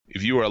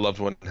If you or a loved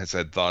one has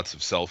had thoughts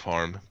of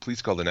self-harm,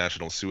 please call the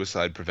National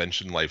Suicide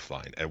Prevention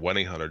Lifeline at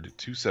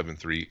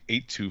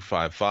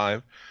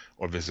 1-800-273-8255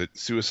 or visit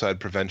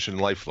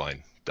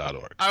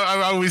suicidepreventionlifeline.org.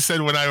 I always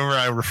said whenever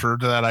I refer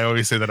to that, I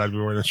always say that I'd be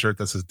wearing a shirt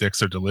that says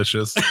 "Dicks are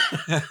delicious,"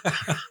 and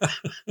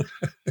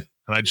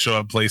I'd show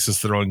up places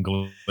throwing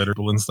glitter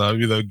and stuff. I'd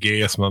be the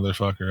gayest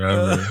motherfucker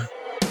ever.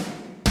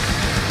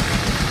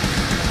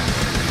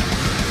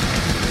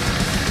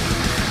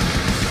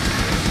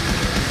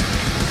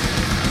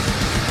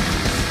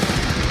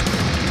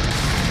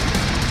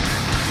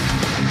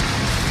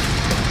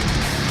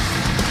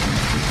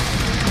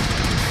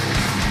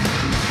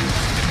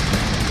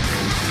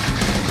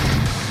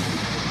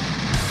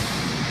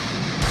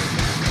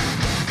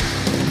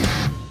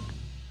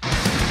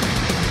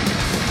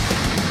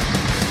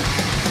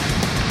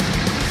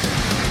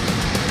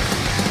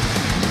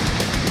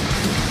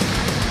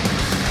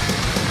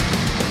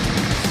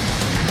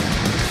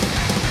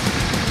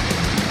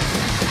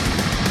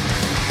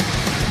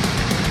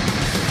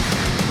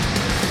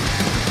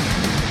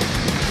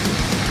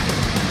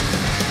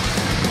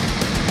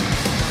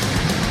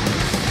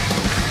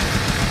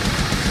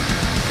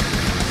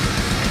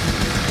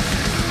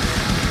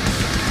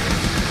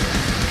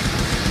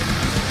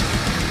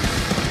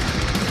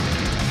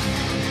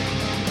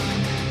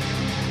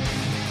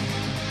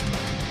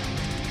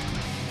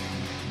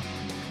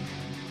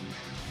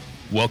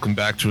 Welcome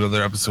back to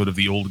another episode of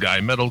the Old Guy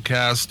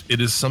Metalcast.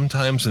 It is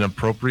sometimes an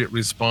appropriate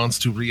response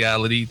to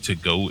reality to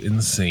go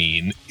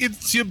insane.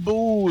 It's your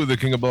boy, the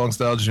King of Bong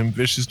Style, Jim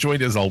Vicious,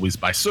 joined as always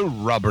by Sir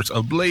Robert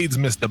of Blades,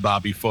 Mr.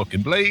 Bobby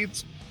fucking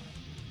Blades.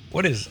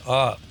 What is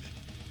up?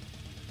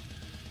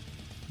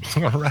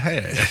 All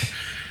right.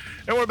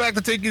 And we're back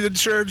to take you to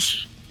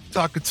church,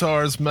 talk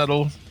guitars,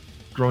 metal,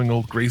 growing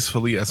old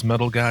gracefully as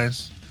metal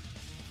guys,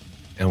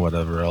 and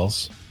whatever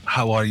else.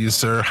 How are you,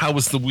 sir? How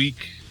was the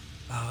week?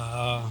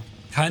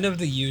 Kind of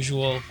the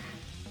usual,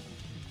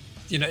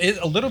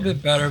 a little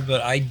bit better,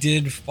 but I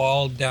did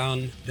fall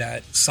down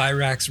that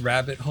Cyrax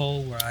rabbit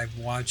hole where I've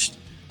watched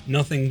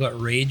nothing but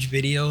rage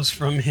videos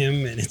from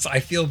him, and I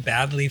feel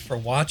badly for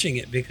watching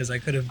it because I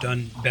could have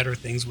done better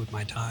things with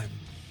my time.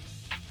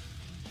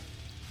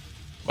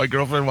 My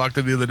girlfriend walked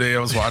in the other day. I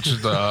was watching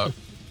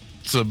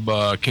some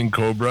King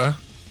Cobra.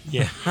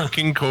 Yeah.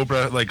 King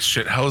Cobra, like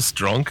shithouse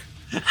drunk.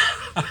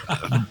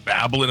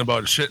 Babbling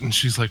about shit, and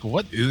she's like,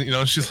 what is,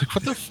 she's like,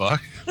 what the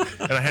fuck?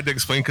 And I had to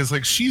explain because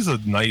like she's a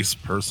nice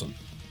person,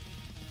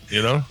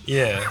 Yeah.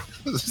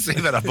 Say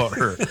that about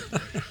her.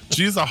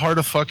 She's a heart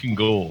of fucking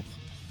gold.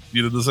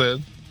 You know what I'm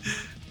saying?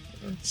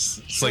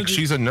 It's like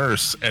she's a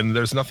nurse, and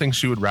there's nothing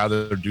she would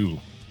rather do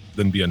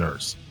than be a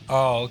nurse.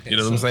 Oh, okay. You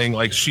know what I'm saying?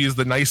 Like she's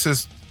the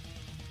nicest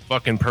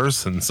fucking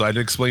person. So I had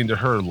to explain to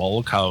her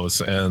lol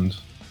cows and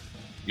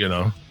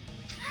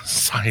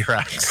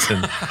Cyrax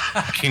and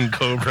King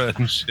Cobra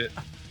and shit.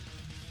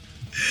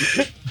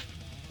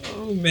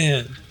 Oh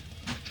man.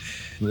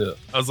 Yeah.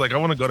 I was like, I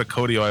want to go to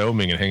Cody,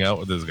 Wyoming and hang out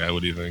with this guy.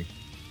 What do you think?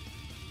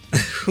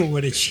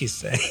 What did she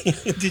say?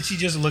 Did she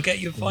just look at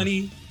you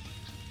funny?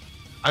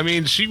 I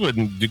mean, she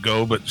wouldn't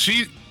go, but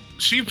she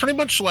pretty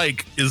much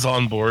like is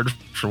on board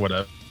for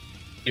whatever,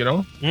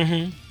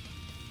 Mm-hmm.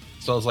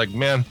 So I was like,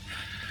 man,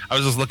 I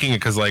was just looking at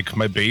because like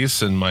my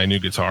bass and my new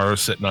guitar are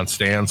sitting on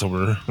stands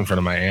over in front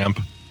of my amp.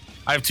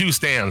 I have two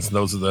stands.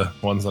 Those are the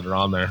ones that are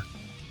on there.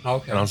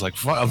 Okay. And I was like,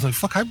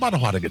 fuck, I bought a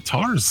lot of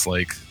guitars,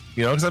 like,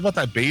 because I bought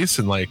that bass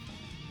in like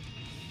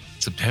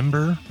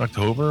September,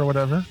 October, or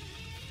whatever.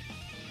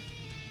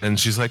 And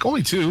she's like,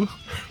 only two.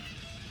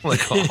 I'm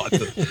like, oh,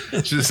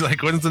 she's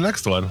like, when's the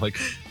next one? Like,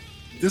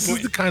 this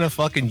is the kind of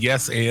fucking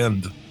yes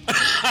and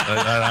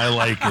I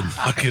like in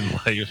fucking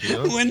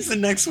life. When's the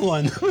next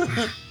one?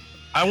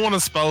 I want a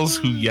spouse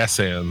who yes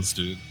ands,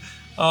 dude.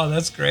 Oh,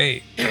 that's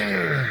great.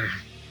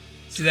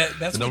 See,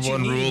 that's the number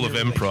one rule of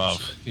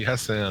improv.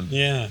 Yes and.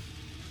 Yeah.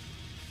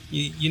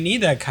 You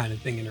need that kind of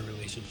thing in a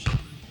relationship.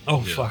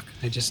 Oh, yeah. Fuck.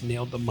 I just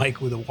nailed the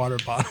mic with a water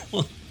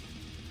bottle.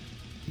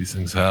 These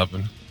things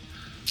happen.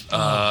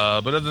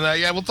 But other than that,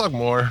 yeah, we'll talk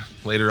more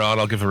later on.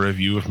 I'll give a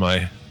review of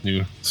my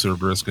new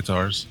Cerberus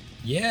guitars.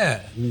 Yeah.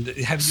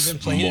 Have you been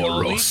playing it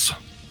all week?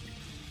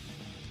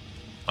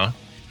 Huh?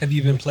 Have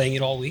you been playing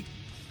it all week?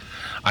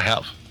 I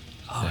have.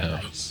 Oh,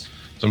 nice.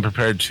 So I'm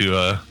prepared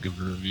to give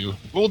a review.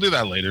 We'll do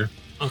that later.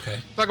 Okay.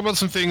 Talk about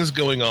some things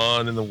going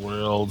on in the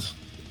world.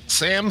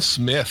 Sam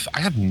Smith.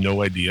 I have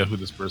no idea who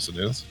this person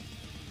is.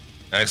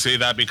 And I say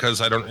that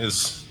because I don't...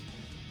 Is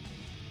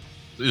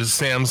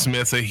Sam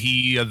Smith a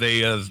he, a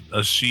they, a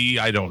she?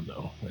 I don't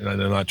know. And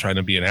I'm not trying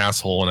to be an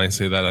asshole when I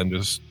say that. I'm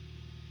just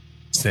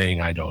saying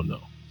I don't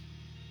know.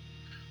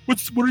 What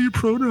are your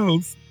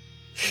pronouns?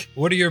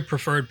 What are your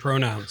preferred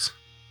pronouns?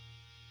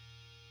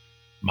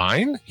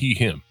 Mine? He,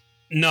 him.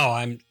 No,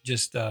 I'm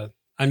just...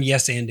 I'm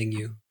yes-anding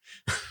you.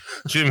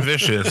 Jim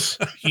Vicious.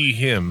 He,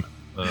 him.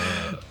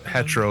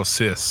 Hetero,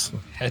 cis.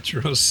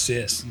 Hetero,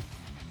 cis.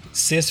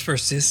 Cis for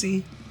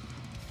sissy?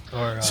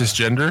 Or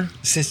cisgender?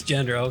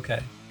 Cisgender,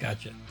 okay.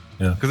 Gotcha.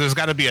 Yeah, because there's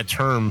got to be a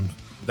term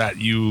that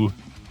you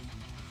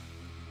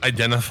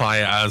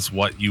identify as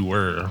what you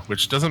were,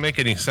 which doesn't make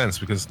any sense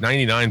because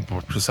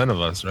 99%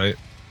 of us, right,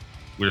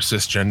 we're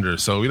cisgender,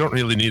 so we don't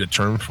really need a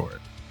term for it.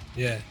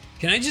 Yeah.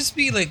 Can I just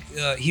be like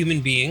a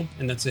human being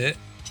and that's it?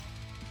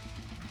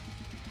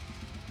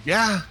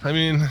 Yeah, I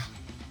mean,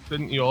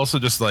 couldn't you also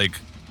just like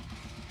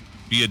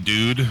be a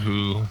dude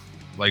who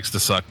likes to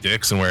suck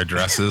dicks and wear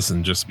dresses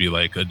and just be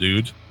like a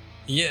dude?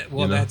 Yeah,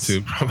 well, that's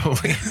too,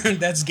 probably.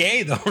 That's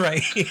gay though,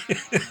 right?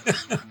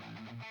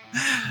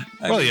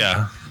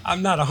 Yeah.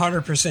 I'm not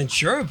 100%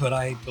 sure, but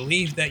I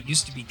believe that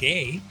used to be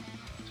gay.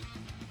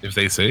 If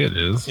they say it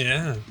is.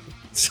 Yeah.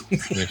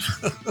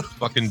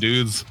 Fucking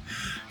dudes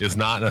is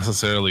not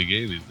necessarily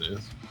gay these days.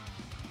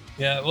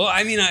 Yeah, well,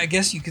 I mean, I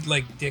guess you could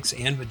like dicks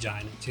and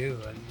vagina too,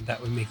 and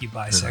that would make you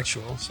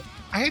bisexual. So.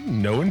 I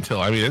didn't know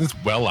until, I mean, it's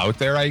well out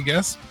there, I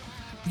guess.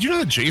 Did you know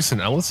that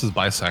Jason Ellis is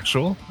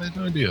bisexual? I had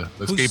no idea.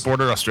 The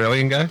skateboarder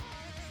Australian guy?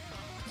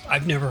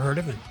 I've never heard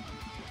of him.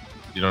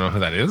 You don't know who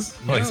that is?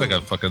 No. Oh, he's like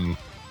a fucking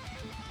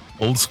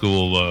old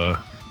school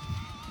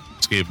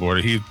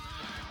skateboarder. He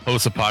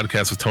hosts a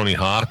podcast with Tony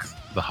Hawk,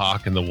 the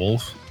Hawk and the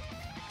Wolf.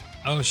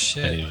 Oh,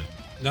 shit. Anyway.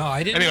 No,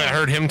 I didn't. Anyway, I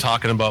heard him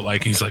talking about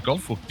like, he's like, I'll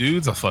fuck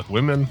dudes, I'll fuck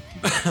women.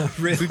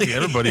 Really? I think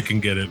everybody can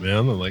get it,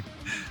 man. Like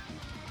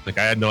I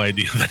had no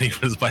idea that he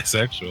was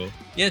bisexual.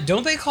 Yeah,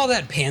 don't they call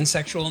that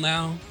pansexual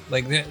now?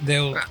 Like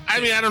they'll. I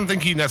mean, I don't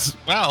think he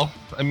well,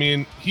 I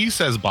mean, he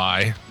says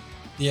bi.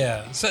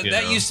 Yeah, so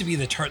that used to be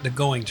the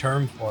going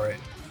term for it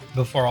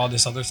before all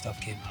this other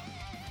stuff came out.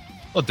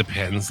 Well, it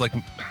depends. Like,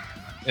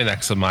 an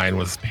ex of mine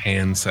was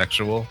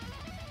pansexual,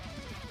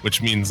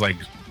 which means like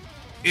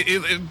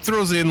it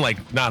throws in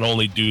like not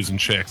only dudes and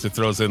chicks. It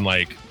throws in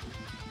like,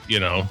 you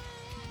know,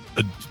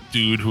 a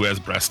dude who has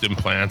breast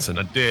implants and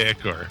a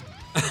dick, or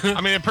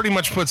I mean, it pretty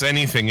much puts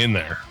anything in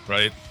there,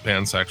 right?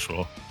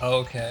 Pansexual.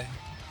 Okay,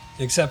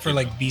 except for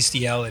like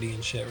bestiality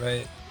and shit,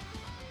 right?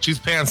 She's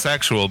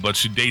pansexual, but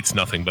she dates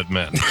nothing but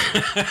men.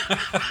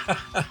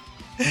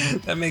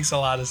 That makes a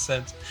lot of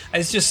sense.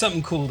 It's just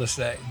something cool to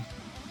say.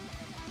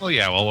 Well,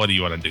 yeah. Well, what do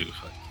you want to do?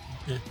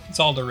 Yeah,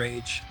 it's all the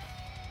rage.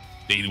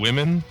 Date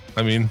women?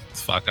 I mean,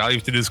 fuck. All you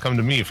have to do is come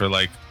to me for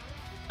like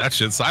that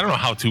shit. So I don't know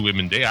how two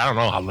women date. I don't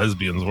know how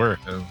lesbians work.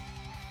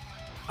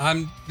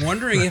 I'm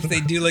wondering if they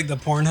do like the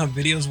Pornhub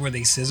videos where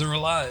they scissor a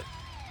lot.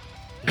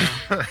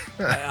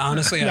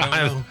 Honestly,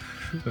 I don't know.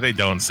 They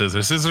don't scissor.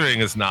 Scissoring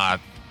is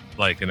not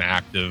like an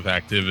active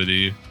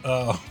activity.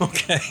 Oh,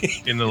 okay.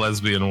 In the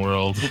lesbian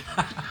world.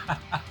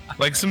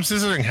 Like some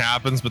scissoring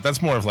happens, but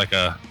that's more of like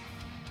a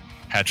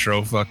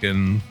hetero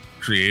fucking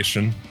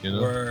creation, you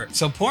know?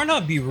 So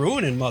Pornhub be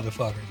ruining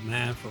motherfuckers,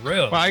 man, for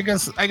real. Well, I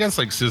guess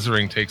like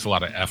scissoring takes a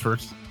lot of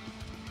effort,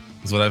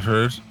 is what I've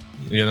heard,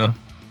 you know?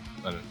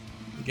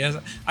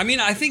 I mean,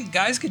 I think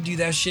guys could do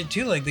that shit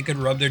too. Like they could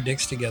rub their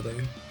dicks together.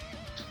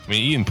 I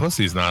mean, eating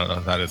pussy's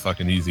not that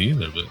fucking easy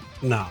either, but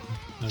no,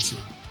 that's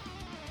not.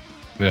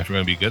 You have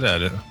to be good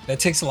at it. That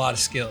takes a lot of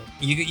skill.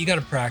 You got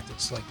to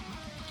practice. Like,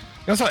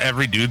 that's how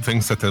every dude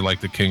thinks that they're like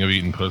the king of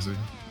eating pussy.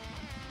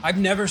 I've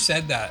never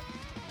said that.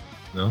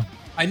 No.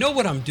 I know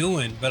what I'm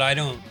doing, but I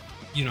don't.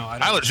 You know,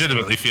 I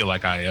legitimately feel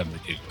like I am the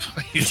king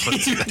of eating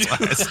pussy. That's why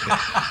I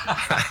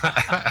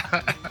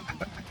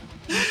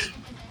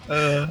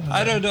say.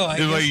 I don't know.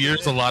 In my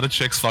years, a lot of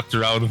chicks fucked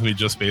around with me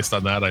just based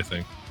on that, I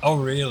think. Oh,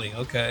 really?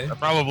 Okay.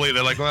 Probably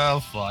they're like, well,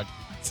 fuck.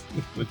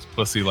 It's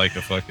pussy like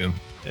a fucking.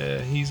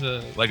 He's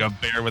like a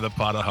bear with a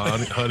pot of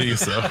honey.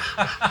 So.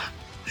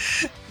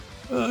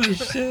 Oh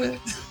shit.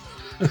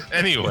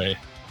 Anyway,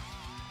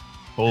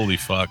 holy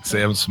fuck,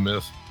 Sam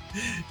Smith.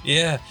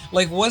 Yeah,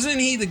 like wasn't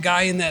he the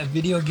guy in that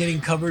video getting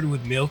covered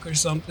with milk or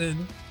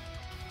something?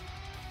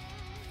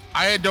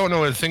 I don't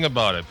know a thing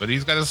about it, but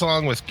he's got a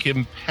song with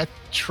Kim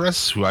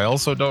Petras, who I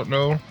also don't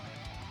know.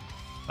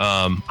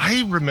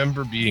 I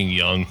remember being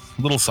young.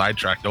 Little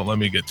sidetrack. Don't let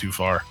me get too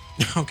far.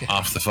 Okay.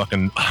 Off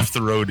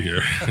the road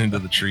here into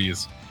the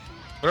trees.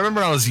 But I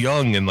remember I was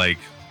young and like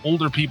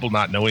older people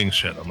not knowing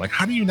shit. I'm like,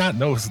 how do you not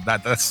know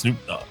that that's Snoop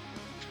Dogg?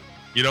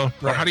 You know?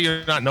 Right. Or how do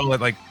you not know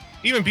that like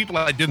even people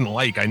I didn't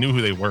like, I knew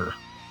who they were.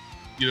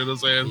 You know what I'm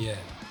saying? Yeah.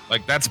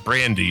 Like that's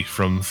Brandy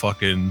from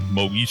fucking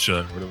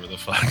Moesha or whatever the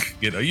fuck.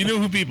 You know, you knew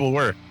who people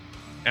were.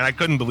 And I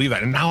couldn't believe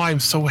that. And now I'm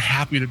so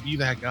happy to be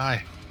that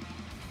guy.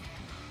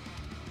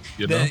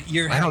 You know?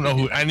 I don't know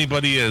who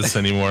anybody is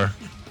anymore.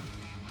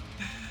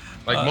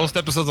 Like most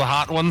episodes of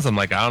Hot Ones, I'm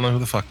like, I don't know who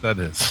the fuck that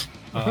is.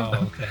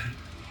 Oh, okay.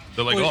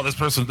 They're like, oh, this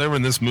person, they were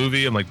in this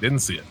movie. I'm like, didn't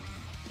see it.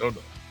 Don't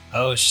know.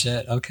 Oh,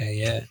 shit. Okay,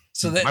 yeah.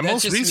 So my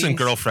most recent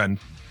girlfriend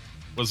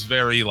was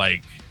very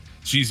like,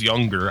 she's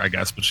younger, I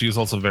guess, but she's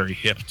also very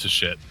hip to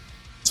shit.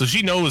 So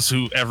she knows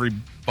who every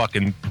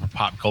fucking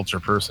pop culture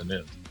person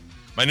is.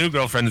 My new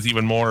girlfriend is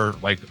even more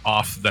like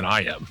off than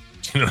I am.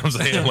 You know what I'm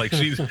saying? Like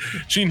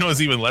she knows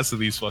even less of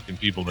these fucking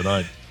people than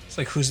I do. It's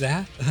like, who's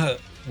that?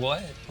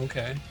 What?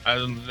 Okay.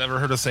 I've never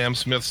heard a Sam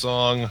Smith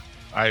song.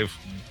 I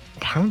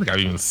don't think I've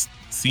even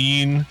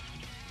seen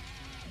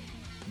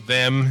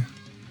them,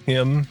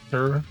 him,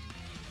 her.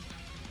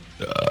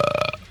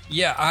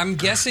 Yeah, I'm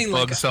guessing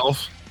like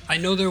self. I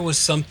know there was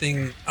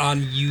something on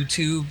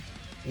YouTube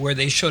where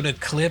they showed a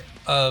clip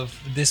of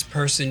this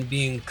person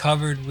being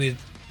covered with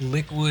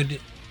liquid.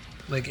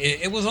 Like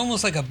it was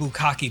almost like a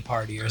bukkake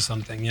party or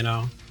something, you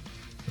know?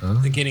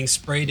 They're getting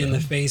sprayed in the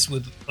face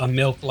with a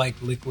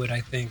milk-like liquid, I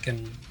think.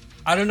 And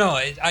I don't know.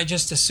 I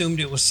just assumed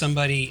it was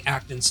somebody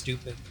acting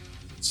stupid.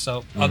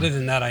 So other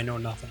than that, I know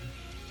nothing.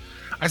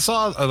 I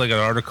saw like an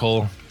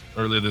article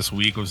earlier this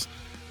week was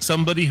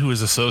somebody who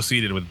is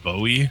associated with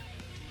Bowie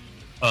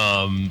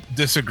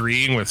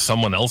disagreeing with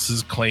someone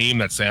else's claim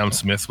that Sam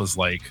Smith was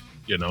like,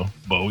 you know,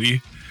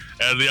 Bowie.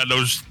 And yeah,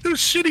 no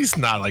shit, he's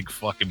not like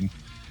fucking,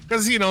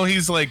 because, you know,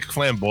 he's like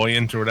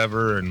flamboyant or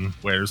whatever and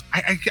wears,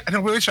 I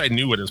wish I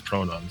knew what his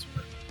pronouns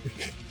were.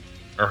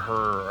 Or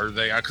her, or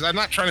they, because I'm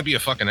not trying to be a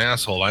fucking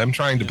asshole. I am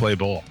trying to play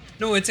ball.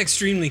 No, it's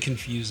extremely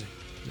confusing.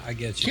 I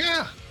get you.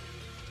 Yeah.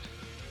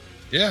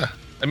 Yeah.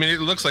 I mean,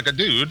 it looks like a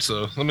dude,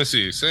 so let me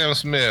see. Sam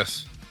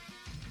Smith.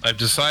 I've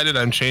decided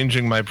I'm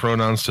changing my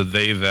pronouns to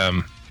they,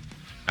 them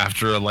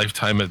after a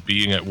lifetime of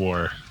being at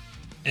war.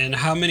 And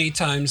how many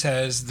times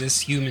has this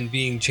human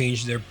being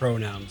changed their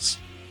pronouns?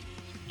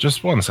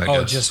 Just once, I guess.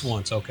 Oh, just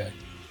once. Okay.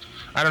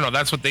 I don't know.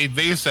 That's what they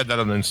said that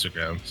on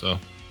Instagram, so.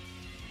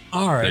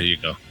 All right. There you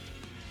go.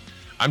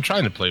 I'm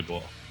trying to play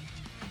ball.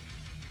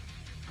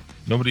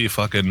 Nobody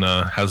fucking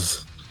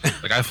has,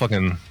 like,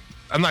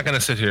 I'm not going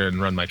to sit here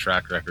and run my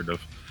track record of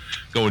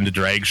going to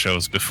drag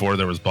shows before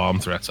there was bomb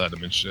threats at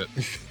them and shit.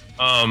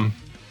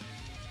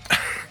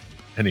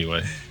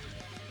 Anyway,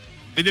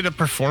 they did a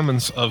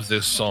performance of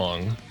this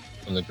song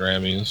on the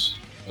Grammys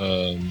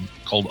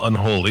called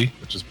Unholy,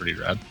 which is pretty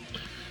rad.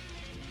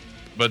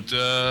 But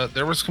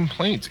there was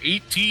complaints,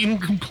 18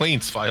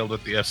 complaints filed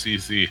at the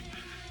FCC.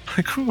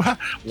 Like,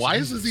 why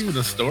is this even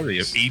a story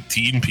of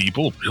 18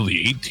 people?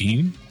 Really,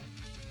 18?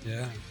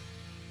 Yeah.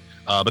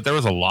 But there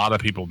was a lot of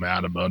people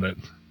mad about it.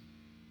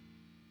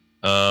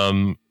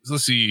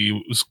 Let's see.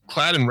 It was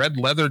clad in red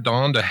leather,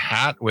 donned a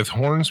hat with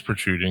horns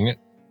protruding,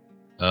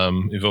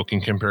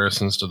 evoking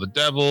comparisons to the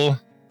devil.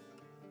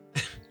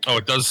 Oh,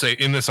 it does say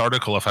in this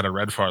article, if I had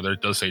read farther,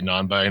 it does say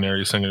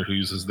non-binary singer who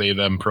uses they,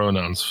 them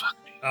pronouns. Fuck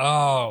me.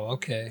 Oh,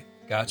 okay.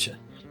 Gotcha.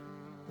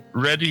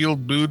 Red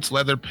heeled boots,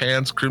 leather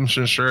pants,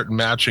 crimson shirt,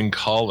 matching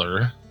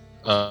collar.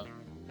 So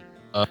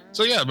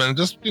yeah, man,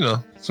 just, you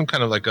know, some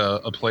kind of like a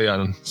play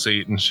on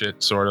Satan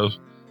shit, sort of.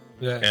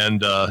 Yeah.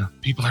 And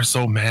people are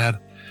so mad.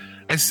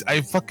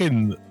 I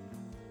fucking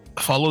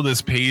follow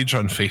this page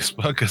on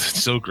Facebook because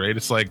it's so great.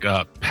 It's like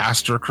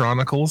Pastor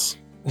Chronicles.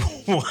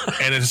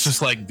 And it's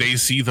just like they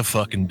see the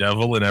fucking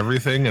devil and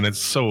everything, and it's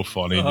so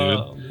funny, dude.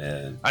 Oh,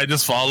 man. I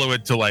just follow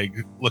it to like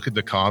look at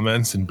the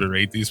comments and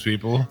berate these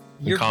people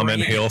and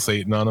comment Hail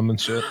Satan on them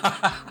and shit.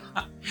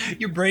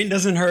 Your brain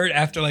doesn't hurt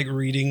after like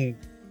reading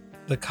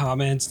the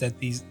comments that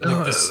these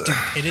like the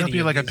stupidity. It'll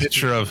be like a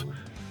picture of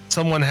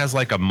someone has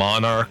like a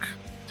monarch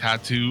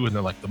tattoo, and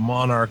they're like, the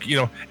monarch, you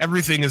know,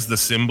 everything is the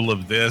symbol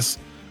of this.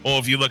 Oh,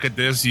 if you look at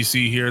this, you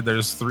see here,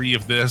 there's 3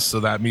 of this,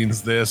 so that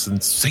means this,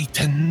 and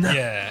Satan.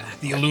 Yeah,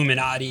 the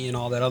Illuminati and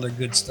all that other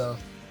good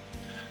stuff.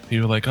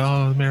 People are like,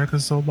 oh,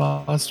 America's so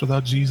lost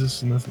without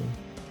Jesus and this.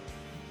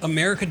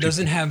 America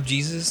doesn't have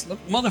Jesus. Look,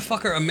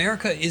 motherfucker,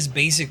 America is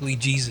basically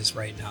Jesus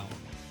right now.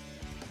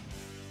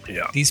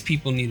 Yeah. These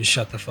people need to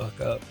shut the fuck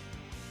up.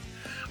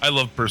 I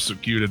love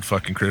persecuted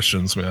fucking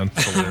Christians, man.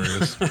 It's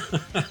hilarious.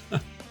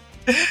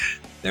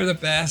 They're the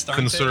best, aren't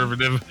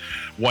Conservative,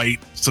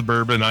 white,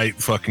 suburbanite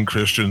fucking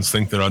Christians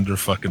think they're under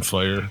fucking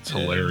fire. It's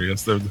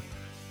hilarious. They're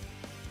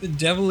the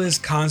devil is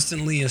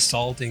constantly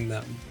assaulting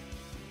them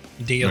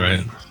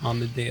daily, on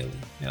the daily.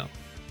 Yeah.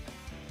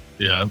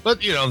 Yeah,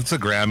 but, you know, it's the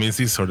Grammys.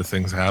 These sort of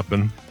things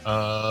happen.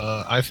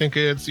 I think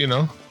it's, you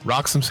know,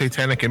 rock some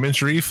satanic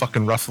imagery,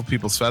 fucking ruffle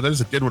people's feathers.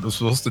 It did what it was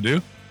supposed to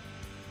do.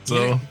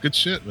 So, good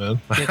shit,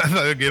 man.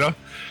 You know,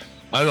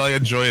 I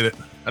enjoyed it.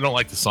 I don't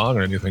like the song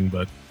or anything,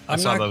 but I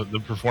saw the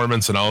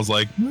performance and I was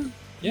like,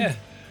 yeah,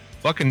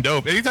 fucking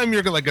dope. Anytime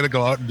you're like gonna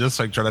go out and just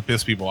like try to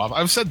piss people off,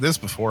 I've said this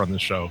before on the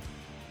show.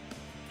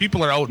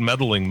 People are out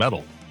meddling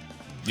metal,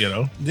 you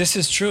know. This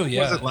is true.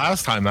 Yeah. What was it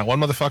last time? That one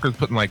motherfucker was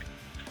putting like,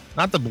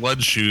 not the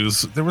blood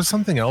shoes. There was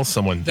something else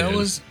someone did. There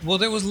was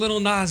Lil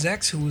Nas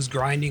X who was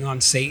grinding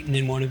on Satan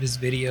in one of his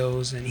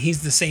videos, and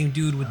he's the same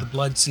dude with the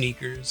blood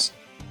sneakers.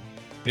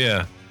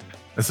 Yeah,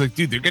 it's like,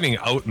 dude, they're getting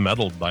out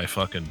meddled by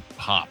fucking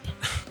pop.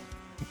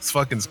 It's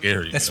fucking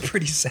scary. That's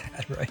pretty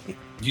sad, right?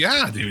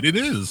 Yeah, dude, it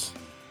is.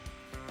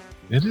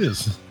 It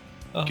is.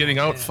 Getting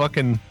out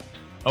fucking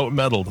out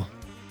meddled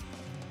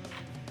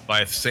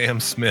by Sam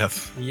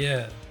Smith.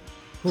 Yeah.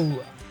 Who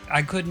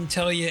I couldn't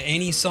tell you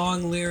any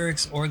song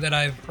lyrics or that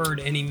I've heard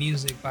any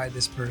music by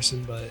this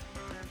person, but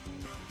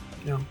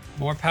you know,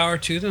 more power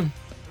to them.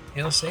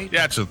 Hail Satan.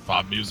 Yeah, it's just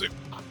pop music.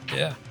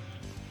 Yeah.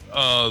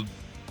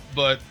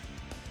 But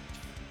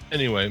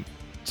anyway,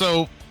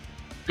 so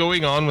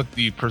going on with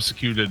the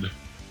persecuted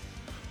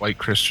white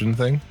Christian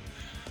thing,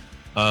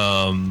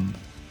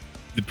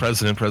 the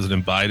President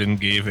Biden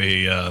gave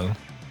a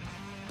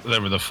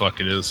whatever the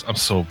fuck it is. I'm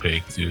so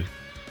baked, dude.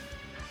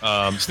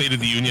 State of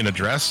the Union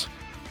address.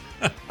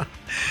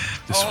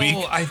 this week.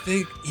 I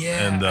think,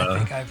 yeah. And I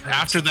think I've heard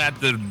after that,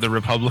 the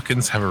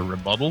Republicans have a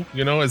rebuttal,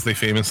 as they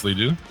famously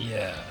do.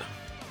 Yeah.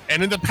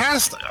 And in the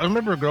past, I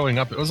remember growing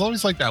up, it was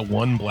always like that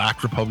one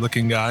black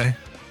Republican guy.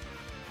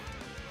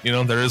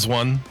 There is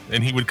one,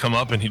 and he would come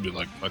up and he'd be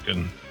like,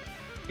 fucking,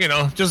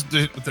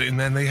 and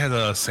then they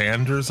had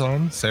Sanders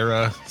on,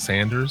 Sarah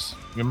Sanders.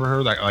 Remember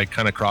her? That like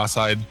kind of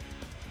cross-eyed,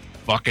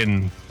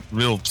 fucking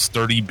real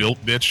sturdy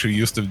built bitch who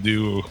used to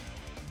do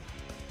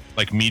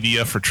like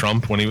media for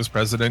Trump when he was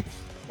president.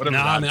 Whatever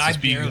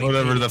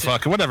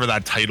whatever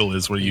that title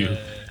is where you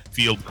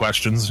field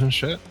questions and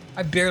shit.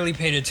 I barely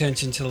paid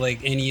attention to like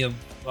any of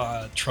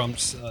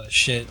Trump's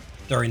shit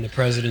during the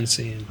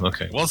presidency.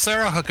 Okay. Well,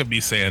 Sarah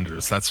Huckabee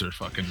Sanders, that's her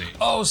fucking name.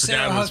 Oh,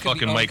 Sarah Huckabee. Huckabee.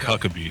 Fucking Mike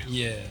Huckabee.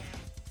 Yeah.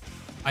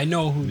 I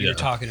know who you're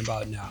talking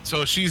about now.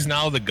 So she's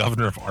now the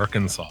governor of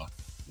Arkansas.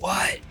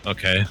 What?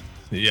 Okay.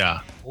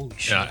 Yeah. Holy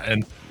shit. Yeah,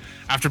 and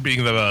after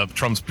being the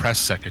Trump's press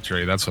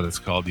secretary, that's what it's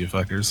called, you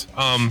fuckers.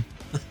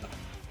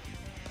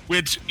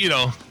 Which,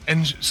 and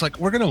it's like,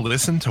 we're going to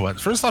listen to it.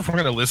 First off, we're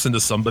going to listen to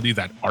somebody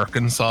that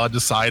Arkansas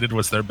decided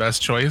was their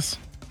best choice.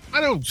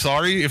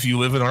 Sorry if you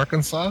live in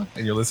Arkansas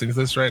and you're listening to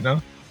this right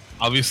now.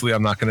 Obviously,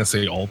 I'm not going to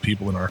say all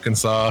people in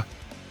Arkansas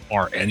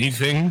are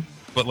anything,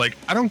 but like,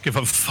 I don't give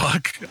a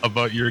fuck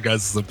about your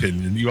guys'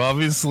 opinion. You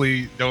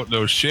obviously don't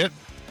know shit.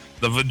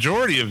 The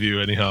majority of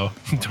you, anyhow,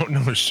 don't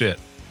know shit.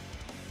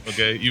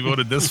 Okay, you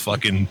voted this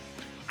fucking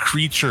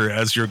creature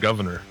as your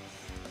governor.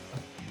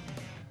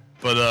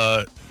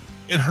 But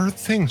in her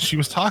thing, she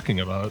was talking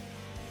about,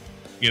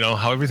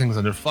 how everything's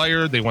under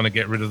fire. They want to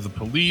get rid of the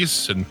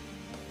police, and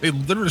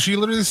she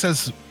literally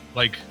says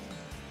like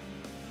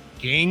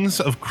gangs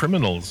of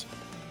criminals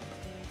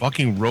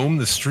fucking roam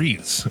the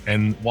streets,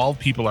 and while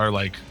people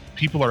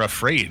are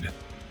afraid.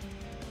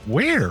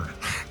 Where? You know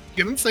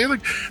what I'm saying?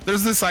 Like,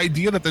 there's this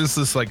idea that there's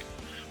this like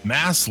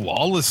mass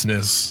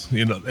lawlessness,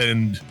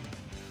 and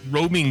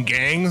roaming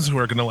gangs who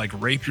are gonna like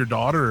rape your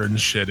daughter and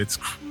shit. It's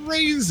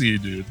crazy,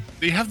 dude.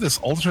 They have this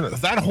alternate.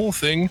 That whole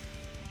thing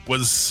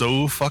was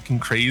so fucking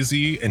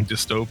crazy and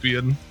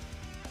dystopian.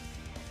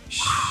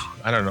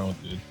 I don't know,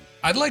 dude.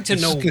 I'd like to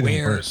know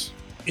where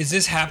is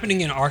this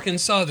happening in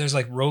Arkansas? There's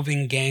like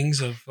roving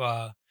gangs of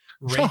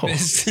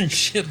rapists and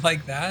shit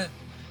like that.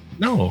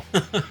 No.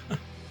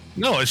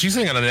 No, she's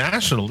saying on a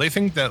national. They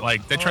think that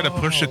like they try to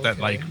push it that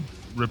like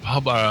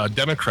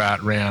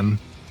Democrat ran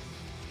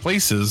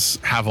places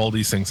have all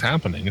these things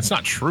happening. It's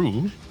not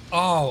true.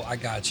 Oh, I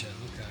gotcha.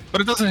 Okay.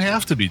 But it doesn't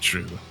have to be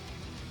true.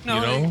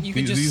 No, you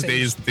can just these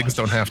days things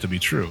don't have to be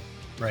true.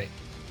 Right.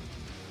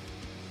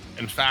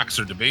 And facts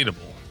are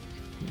debatable.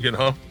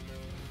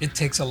 It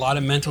takes a lot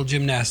of mental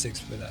gymnastics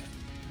for that.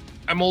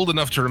 I'm old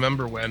enough to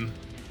remember when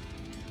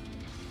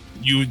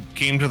you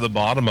came to the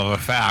bottom of a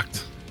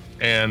fact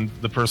and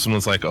the person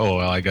was like, oh,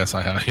 well, I guess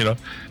I have,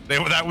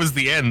 that was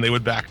the end. They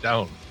would back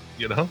down,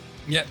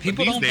 Yeah,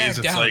 people don't back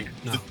down. Like,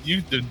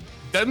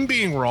 them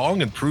being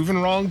wrong and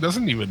proven wrong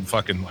doesn't even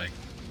fucking like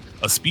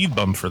a speed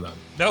bump for them.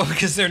 No,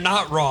 because they're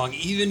not wrong.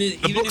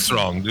 The book's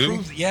wrong,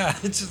 dude.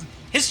 It's just,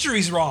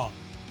 history's wrong.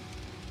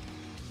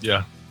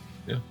 Yeah,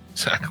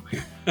 exactly.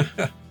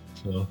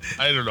 So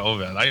I don't know,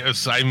 man.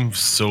 I'm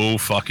so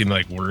fucking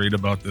like worried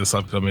about this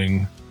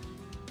upcoming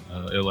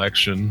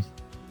election.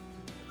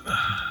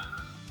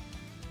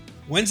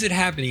 When's it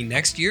happening?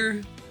 Next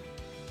year?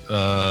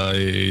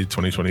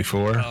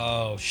 2024.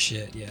 Oh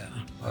shit! Yeah.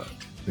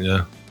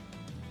 Yeah.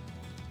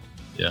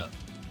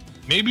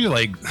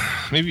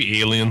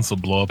 Maybe aliens will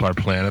blow up our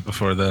planet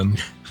before then.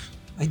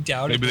 I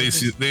doubt it. Maybe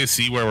they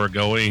see where we're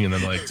going and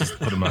then like just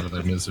put them out of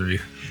their misery.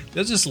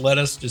 They'll just let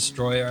us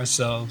destroy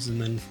ourselves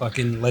and then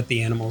fucking let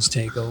the animals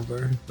take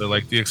over. They're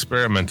like, the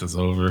experiment is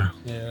over.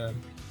 Yeah.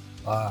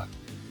 Fuck.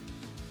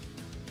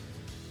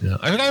 Yeah,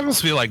 I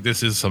almost feel like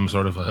this is some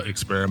sort of an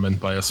experiment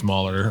by a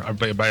smaller,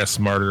 by a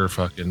smarter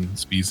fucking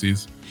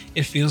species.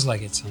 It feels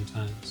like it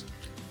sometimes.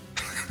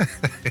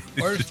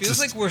 Or it feels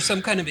like we're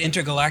some kind of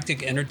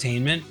intergalactic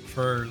entertainment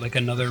for like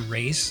another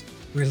race.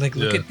 We're like,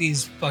 look at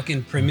these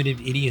fucking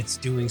primitive idiots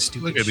doing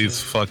stupid shit. Look at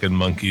these fucking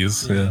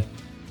monkeys. Yeah.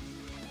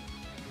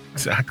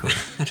 Exactly.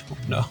 I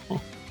don't know.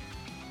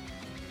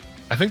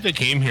 I think they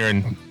came here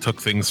and took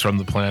things from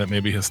the planet,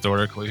 maybe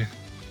historically.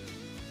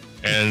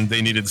 And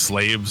they needed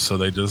slaves, so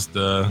they just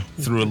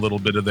threw a little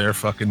bit of their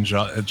fucking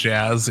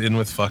jazz in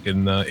with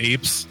fucking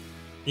apes.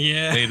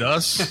 Yeah. Made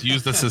us,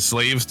 used us as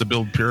slaves to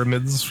build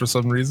pyramids for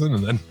some reason,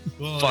 and then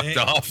fucked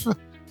off.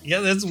 Yeah,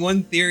 that's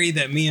one theory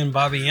that me and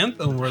Bobby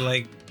Anthem were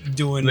like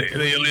doing.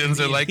 The aliens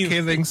are like,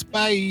 okay, thanks,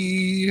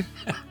 bye.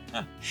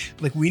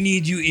 Like, we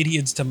need you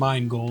idiots to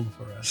mine gold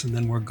for us, and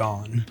then we're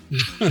gone.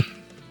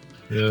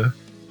 Yeah.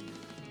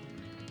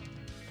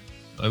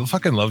 I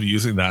fucking love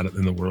using that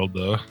in the world,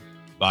 though.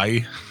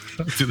 Bye.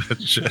 Do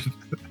that shit.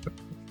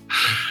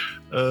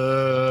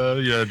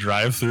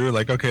 Drive through,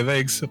 like, okay,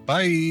 thanks,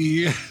 bye.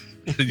 You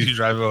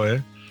drive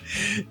away.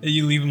 And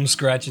you leave them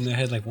scratching their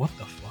head, like, what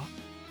the fuck?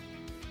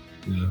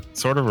 Yeah.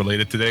 Sort of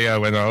related. Today, I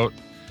went out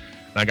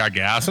and I got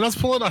gas, and I was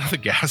pulling out of the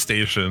gas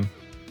station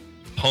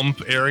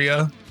pump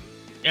area,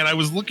 and I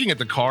was looking at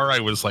the car I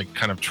was like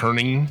kind of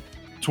turning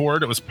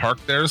toward. It was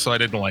parked there, so I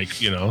didn't like,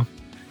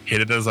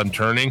 hit it as I'm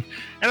turning.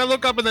 And I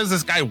look up and there's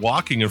this guy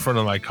walking in front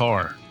of my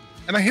car.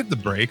 And I hit the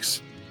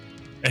brakes.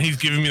 And he's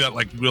giving me that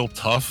like real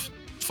tough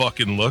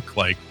fucking look,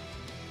 like,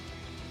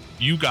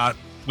 you got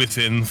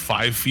within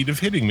 5 feet of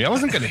hitting me. I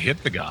wasn't gonna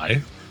hit the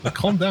guy. Like,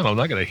 calm down, I'm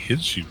not gonna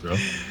hit you, bro.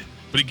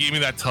 But he gave me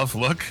that tough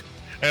look.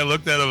 And I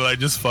looked at him and I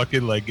just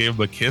fucking like gave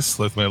him a kiss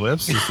with my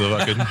lips and so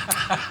I could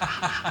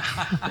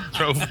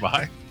drove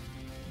by.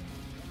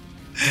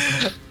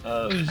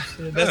 Oh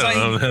shit! That's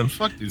man.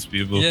 Fuck these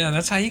people. Yeah,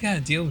 that's how you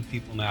gotta deal with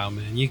people now,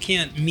 man. You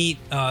can't meet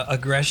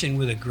aggression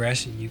with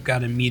aggression. You've got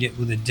to meet it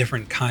with a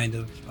different kind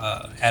of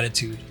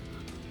attitude.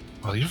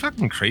 Well, you're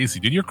fucking crazy,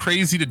 dude. You're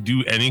crazy to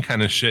do any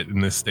kind of shit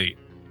in this state.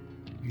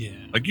 Yeah.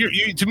 Like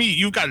you to me,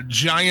 you've got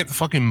giant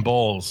fucking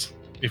balls.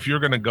 If you're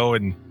gonna go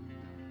and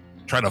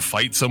try to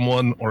fight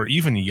someone or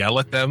even yell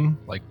at them,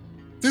 like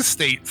this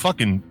state,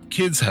 fucking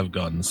kids have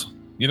guns.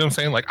 You know what I'm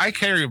saying? Like I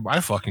carry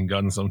my fucking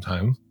gun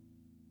sometimes.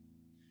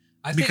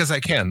 Because I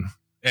can.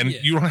 And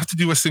you don't have to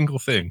do a single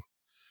thing.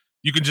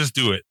 You can just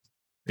do it.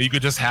 And you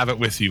could just have it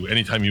with you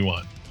anytime you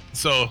want.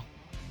 So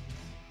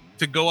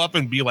to go up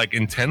and be like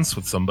intense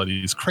with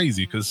somebody is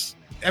crazy because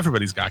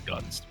everybody's got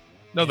guns.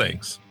 No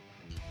thanks.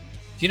 Do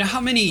you know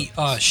how many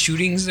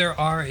shootings there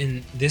are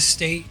in this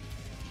state?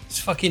 It's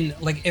fucking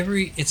like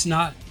it's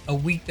not a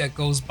week that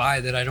goes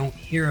by that I don't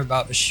hear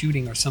about a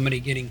shooting or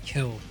somebody getting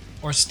killed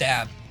or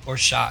stabbed or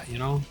shot,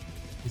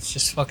 It's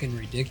just fucking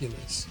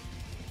ridiculous.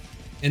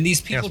 And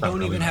these people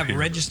don't even have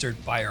registered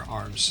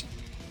firearms.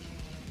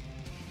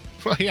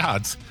 Well, yeah,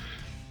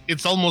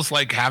 it's almost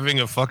like having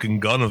a fucking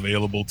gun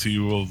available to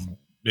you will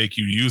make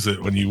you use it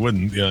when you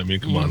wouldn't. Yeah, I mean,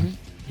 come on.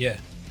 Yeah.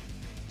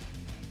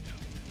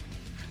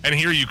 And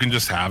here you can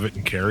just have it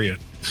and carry it.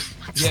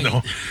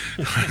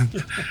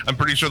 I'm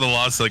pretty sure the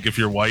law's like if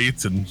you're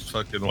white and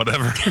fucking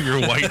whatever, if you're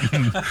white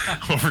and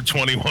over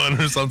 21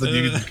 or something,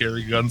 you can just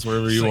carry guns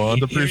wherever you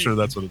want. I'm pretty sure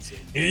that's what it says.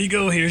 Here you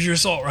go. Here's your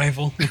assault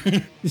rifle.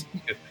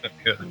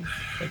 Yeah,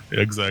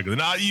 exactly.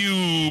 Not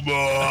you,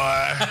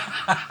 boy.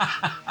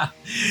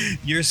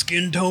 Your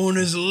skin tone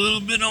is a little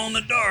bit on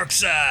the dark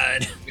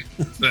side.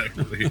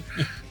 Exactly.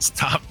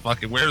 Stop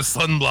fucking wear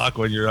sunblock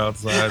when you're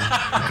outside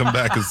and come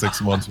back in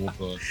 6 months. We'll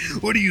talk.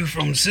 What are you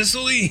from,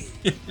 Sicily?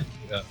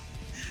 Yeah.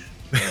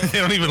 They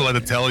don't even let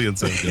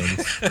Italians have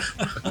guns.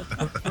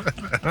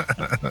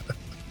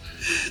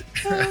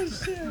 Oh,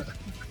 shit.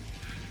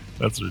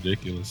 That's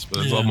ridiculous, but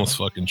it's almost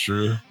fucking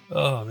true.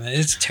 Oh man,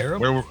 it's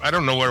terrible. I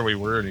don't know where we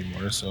were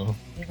anymore. So,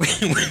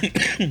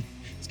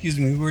 excuse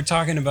me, we were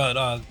talking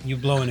about you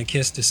blowing a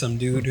kiss to some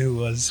dude who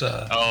was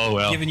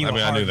giving you a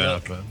hard I knew that,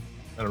 look. but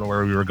I don't know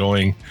where we were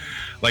going.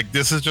 Like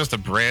this is just a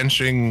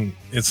branching.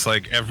 It's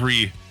like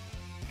every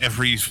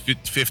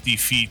 50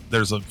 feet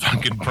there's a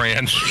fucking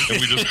branch,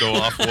 and we just go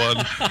off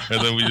one,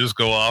 and then we just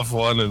go off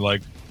one, and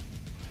like.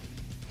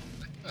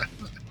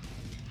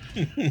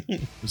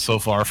 So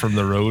far from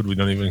the road, we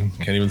can't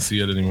even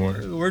see it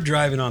anymore. We're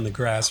driving on the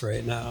grass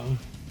right now.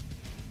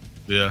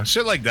 Yeah,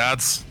 shit like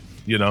that's,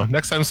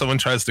 next time someone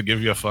tries to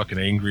give you a fucking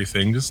angry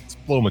thing, just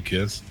blow them a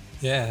kiss.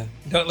 Yeah,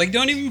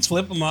 don't even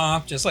flip them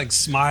off. Just like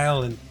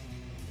smile and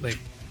like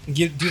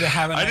do the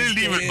have a nice I didn't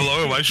day. even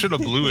blow him. I should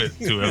have blew it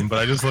to him, but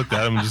I just looked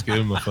at him and just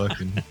gave him a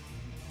fucking.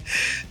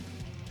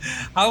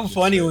 How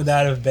funny would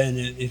that have been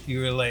if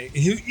you were like,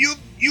 you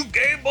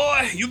gay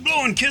boy, you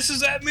blowing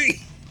kisses at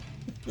me?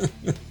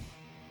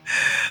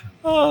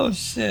 Oh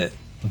shit!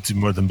 I'll do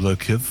more than blow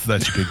kids.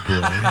 That's your big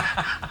boy.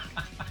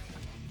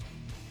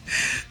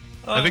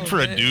 I think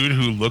for a dude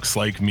who looks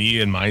like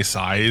me and my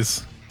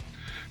size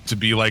to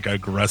be like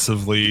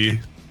aggressively,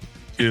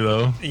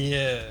 yeah,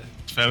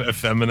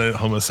 effeminate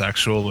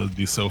homosexual would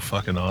be so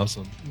fucking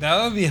awesome.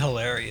 That would be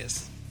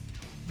hilarious.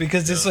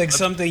 Because it's like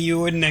something you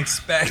wouldn't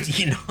expect,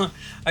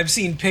 I've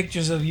seen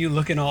pictures of you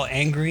looking all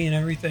angry and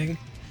everything.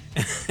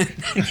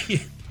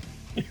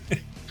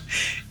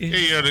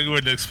 Yeah, you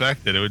wouldn't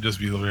expect it. It would just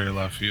be the very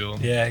left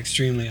field. Yeah,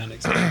 extremely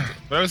unexpected.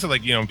 But I was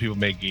like, people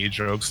make gay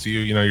jokes to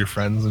you, your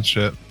friends and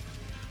shit.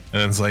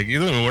 And it's like, it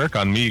doesn't even work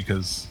on me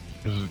because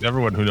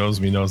everyone who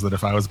knows me knows that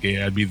if I was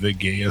gay, I'd be the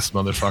gayest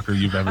motherfucker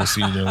you've ever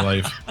seen in your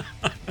life.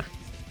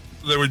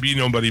 There would be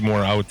nobody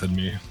more out than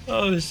me.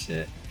 Oh,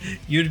 shit.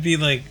 You'd be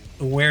like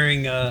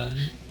wearing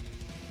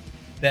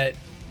that,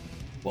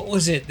 what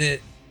was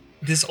it?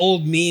 This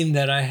old meme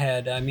that I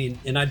had,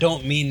 and I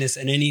don't mean this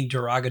in any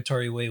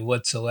derogatory way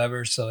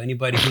whatsoever, so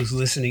anybody who's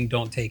listening,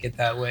 don't take it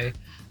that way.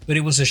 But it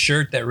was a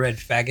shirt that read,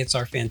 "Faggots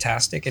are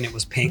fantastic," and it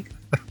was pink.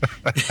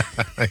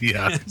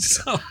 Yeah.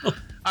 So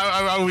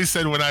I always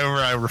said whenever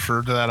I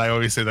referred to that, I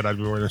always say that I'd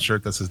be wearing a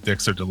shirt that says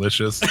 "Dicks are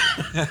delicious."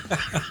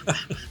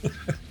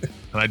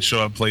 And I'd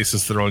show up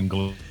places throwing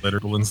glitter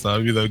and stuff.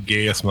 I'd be the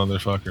gayest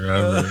motherfucker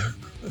ever.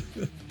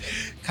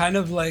 Kind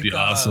of like... Be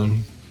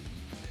awesome.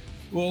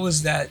 What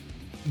was that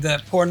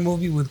porn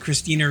movie with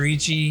Christina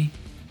Ricci?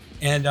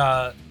 And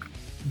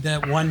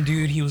that one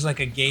dude, he was like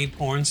a gay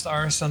porn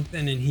star or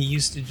something, and he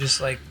used to just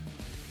like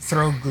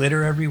throw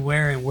glitter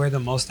everywhere and wear the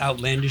most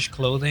outlandish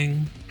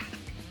clothing.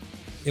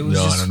 It was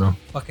I don't know.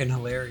 Fucking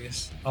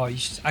hilarious. Oh,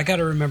 I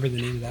gotta remember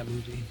the name of that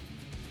movie.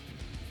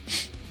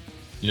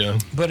 Yeah.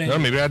 But No,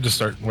 maybe I'd just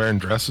start wearing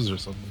dresses or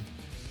something.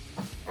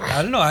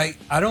 I don't know.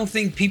 I don't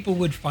think people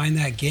would find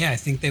that gay. I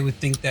think they would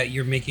think that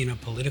you're making a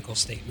political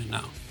statement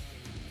now.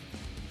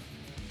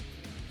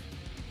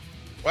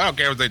 Well, I don't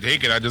care if they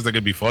take it. I just think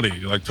it'd be funny.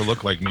 You like to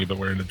look like me, but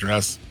wearing a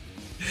dress.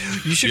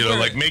 You should, You know,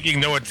 like making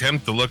no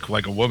attempt to look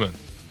like a woman.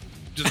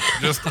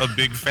 Just a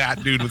big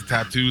fat dude with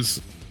tattoos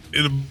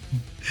in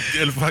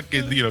a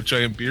fucking, you know,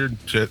 giant beard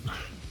and shit.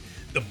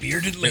 the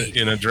bearded lady.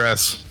 In a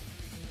dress.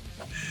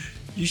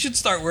 You should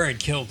start wearing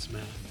kilts,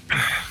 man.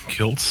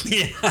 Kilts?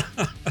 Yeah.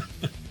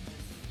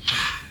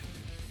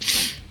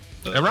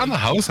 Around the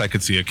house, I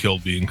could see a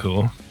kilt being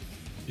cool.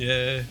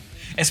 Yeah.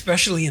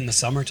 Especially in the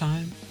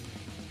summertime.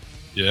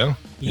 Yeah.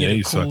 You Yeah, get a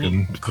you cool-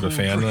 fucking put a cool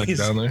fan like breeze.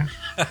 down there.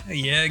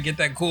 Yeah, get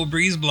that cool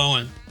breeze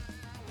blowing.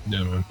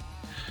 Yeah, man.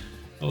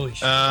 Holy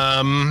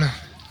shit.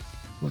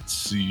 Let's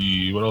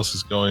see. What else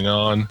is going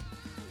on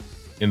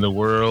in the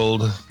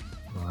world?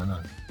 Oh, I'm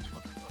not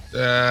talking about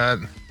that.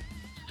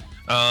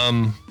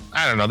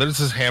 I don't know. There's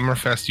this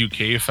Hammerfest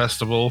UK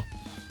festival.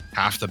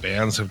 Half the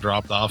bands have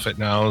dropped off it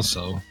now,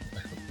 so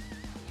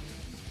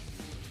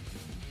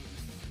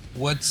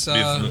What's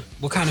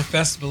what kind of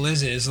festival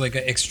is it? Is it like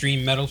an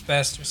extreme metal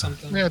fest or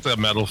something? yeah, it's a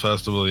metal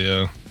festival,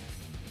 yeah.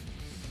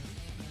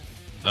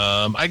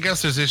 I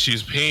guess there's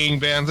issues paying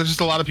bands. There's just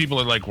a lot of people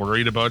are like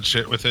worried about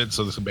shit with it,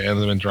 so the bands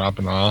have been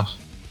dropping off.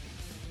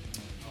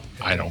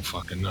 I don't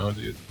fucking know,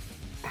 dude.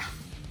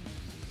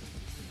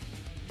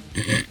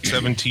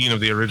 17 of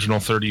the original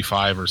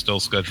 35 are still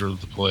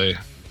scheduled to play.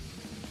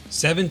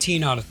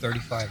 17 out of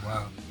 35.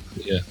 Wow.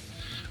 Yeah.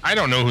 I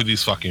don't know who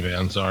these fucking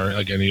bands are,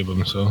 like any of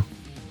them, so.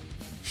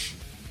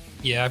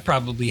 Yeah, I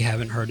probably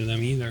haven't heard of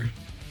them either.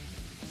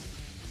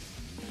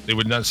 They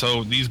would not.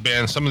 So these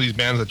bands, some of these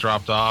bands that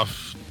dropped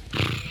off,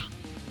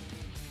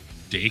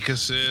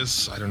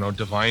 Dacasis, I don't know,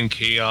 Divine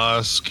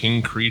Chaos,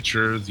 King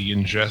Creature, The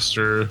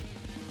Ingester,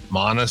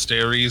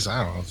 Monasteries.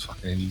 I don't know what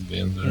fucking any of these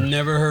bands are.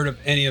 Never heard of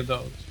any of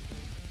those.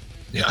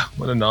 Yeah,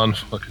 what a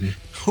non-fucking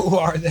Who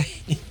are they?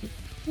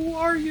 Who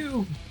are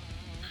you?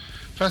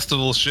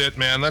 festival shit,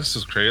 man. That's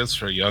just crazy. It's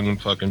for young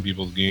fucking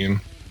people's game.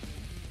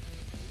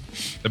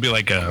 That'd be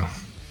like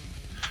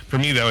for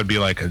me, that would be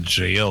like a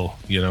jail,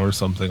 you know, or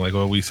something. Like,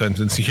 well, we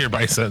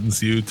hereby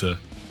sentence you to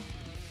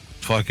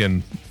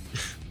fucking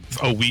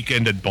a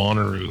weekend at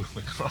Bonnaroo.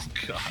 Like, oh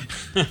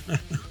god.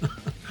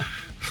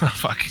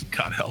 Fucking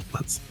God help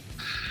us.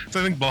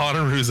 So I think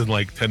Bonnaroo's in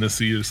like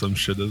Tennessee or some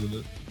shit, isn't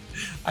it?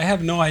 I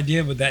have no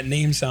idea, but that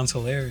name sounds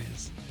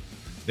hilarious.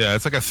 Yeah,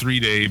 it's like a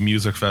 3-day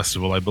music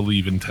festival, I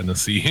believe, in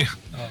Tennessee.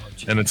 Oh,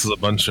 geez. And it's a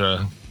bunch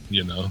of,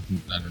 you know,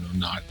 I don't know,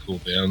 not cool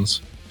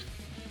bands.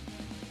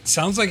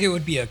 Sounds like it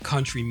would be a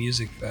country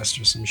music fest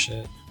or some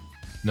shit.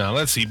 Now,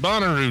 let's see.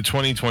 Bonnaroo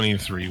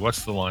 2023.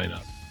 What's the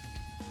lineup?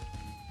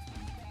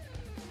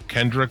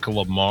 Kendrick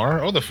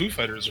Lamar. Oh, the Foo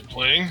Fighters are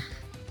playing.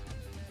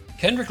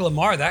 Kendrick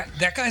Lamar, that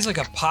guy's like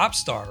a pop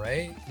star,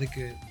 right? Like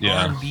a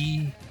Yeah.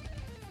 R&B.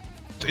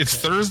 It's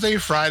Thursday,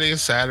 Friday,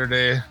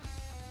 Saturday,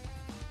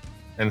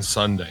 and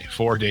Sunday.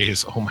 4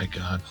 days. Oh, my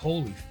God.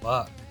 Holy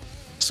fuck.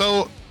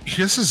 So,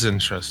 this is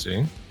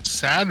interesting.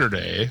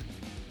 Saturday,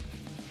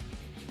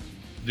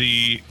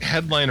 the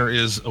headliner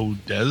is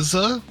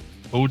Odessa.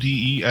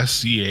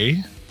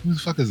 Odesca. Who the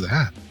fuck is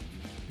that?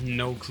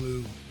 No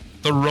clue.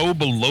 The row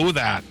below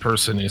that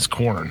person is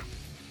Korn.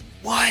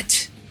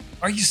 What?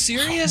 Are you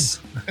serious?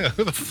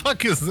 Who the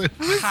fuck is this?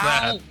 Who is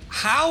that?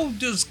 How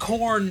does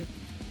Korn...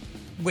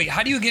 Wait,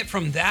 how do you get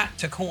from that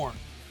to Korn?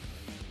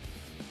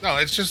 No,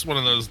 it's just one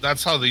of those.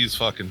 That's how these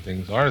fucking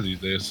things are these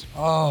days.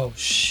 Oh,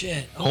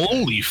 shit. Okay.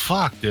 Holy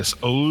fuck. This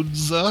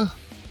Odessa,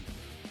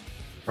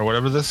 or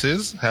whatever this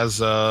is,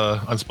 has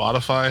on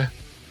Spotify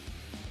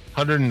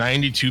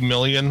 192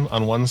 million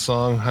on one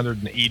song,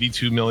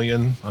 182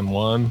 million on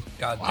one.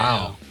 God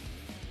Wow. damn.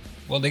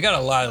 Well, they got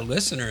a lot of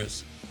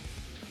listeners.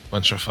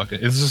 Bunch of fucking.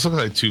 It just looks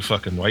like two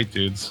fucking white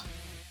dudes.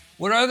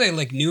 What are they,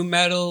 like new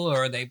metal,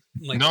 or are they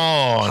like No,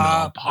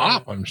 pop?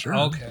 pop. I'm sure.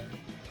 Okay.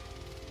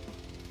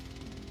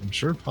 I'm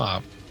sure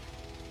pop.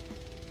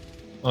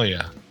 Oh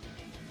yeah.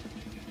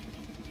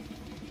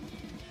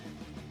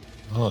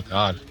 Oh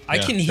god. I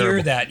Yeah, can hear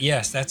terrible. that.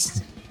 Yes,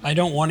 that's. I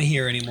don't want to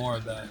hear any more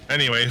of that.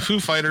 Anyway, Foo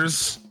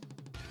Fighters,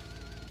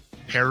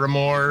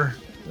 Paramore.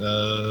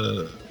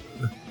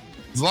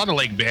 There's a lot of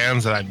like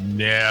bands that I've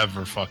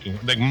never fucking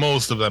like.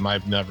 Most of them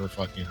I've never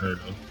fucking heard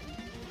of.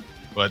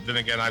 But then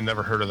again, I've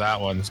never heard of that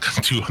one. It's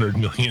got 200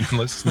 million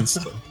listens.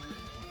 So.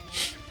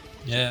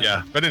 Yeah.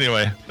 Yeah, but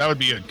anyway, that would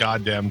be a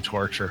goddamn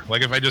torture.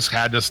 Like if I just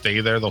had to stay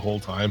there the whole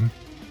time.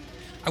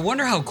 I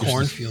wonder how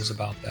Korn feels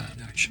about that.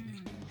 Actually.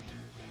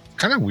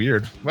 Kind of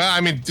weird. Well, I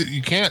mean,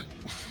 you can't.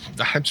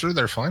 I'm sure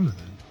they're fine with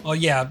it. Well,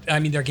 yeah. I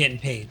mean, they're getting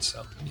paid,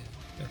 so yeah,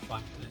 they're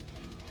fine with it.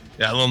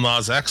 Yeah, Lil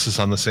Nas X is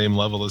on the same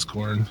level as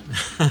Korn.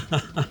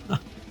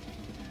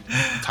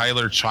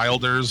 Tyler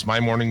Childers, My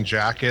Morning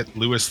Jacket,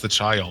 Louis the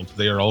Child.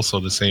 They are also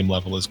the same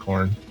level as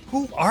Korn.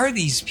 Who are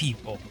these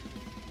people?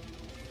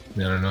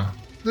 I don't know.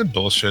 They're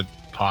bullshit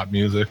pop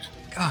music.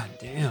 God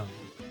damn.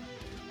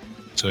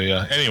 So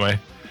yeah. Anyway,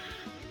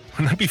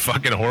 Wouldn't that be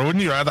fucking horrible?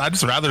 Wouldn't you rather? I'd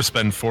just rather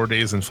spend 4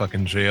 days in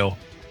fucking jail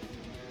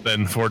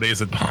than 4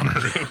 days at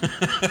Bonnaroo.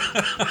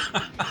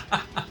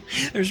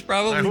 There's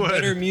probably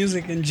better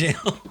music in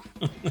jail.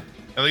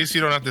 At least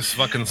you don't have to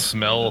fucking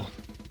smell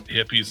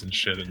hippies and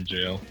shit in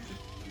jail.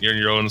 You're in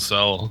your own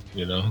cell,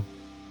 you know.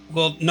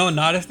 Well, no,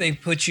 not if they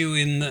put you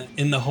in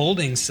the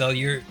holding cell.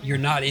 You're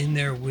not in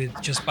there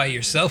with just by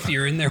yourself.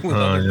 You're in there with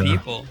other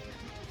people.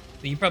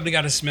 So you probably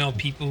got to smell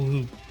people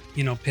who,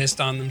 you know, pissed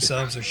on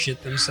themselves or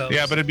shit themselves.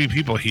 Yeah, but it'd be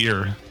people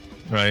here,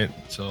 right?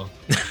 So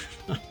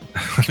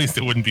at least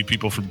it wouldn't be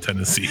people from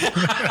Tennessee.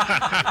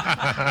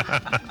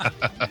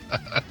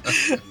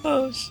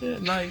 Oh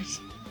shit! Nice.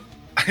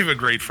 I have a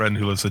great friend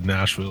who lives in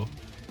Nashville.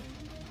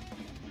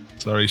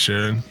 Sorry,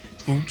 Sharon.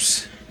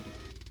 Oops.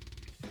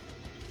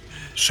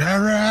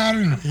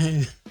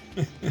 Sharon.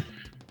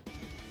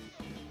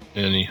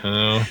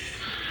 Anyhow,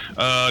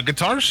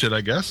 guitar shit,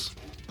 I guess.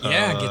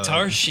 Yeah,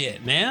 guitar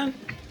shit, man.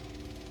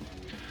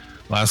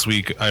 Last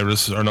week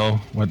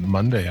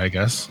Monday, I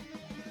guess.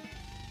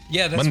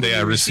 Yeah, that's Monday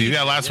I received.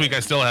 Yeah, last week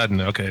I still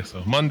hadn't. Okay,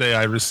 so Monday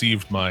I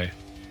received my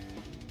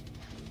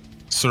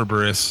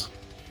Cerberus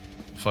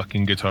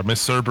fucking guitar, my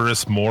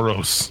Cerberus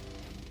Moros,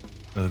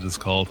 as it is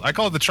called. I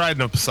call it the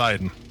Trident of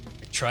Poseidon.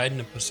 Trident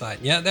of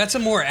Poseidon. Yeah, that's a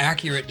more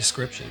accurate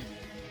description.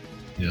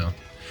 Yeah.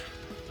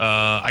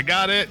 I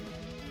got it,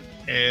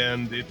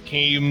 and it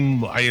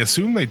came, I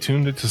assume they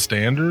tuned it to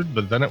standard,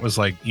 but then it was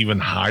like even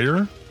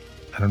higher.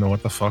 I don't know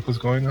what the fuck was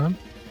going on.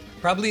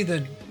 Probably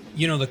the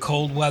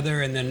cold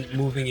weather and then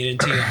moving it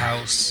into your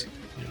house,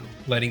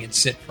 letting it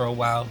sit for a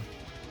while.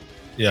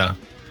 Yeah.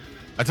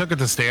 I took it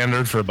to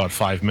standard for about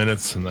 5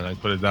 minutes, and then I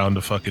put it down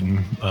to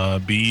fucking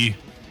B.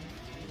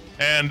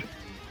 And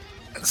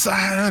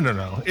I don't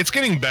know. It's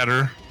getting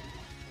better.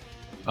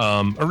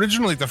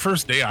 Originally, the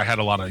first day I had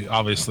a lot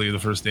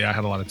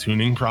of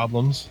tuning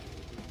problems.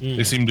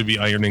 They seem to be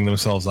ironing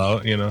themselves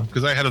out,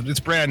 because it's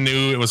brand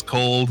new. It was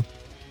cold.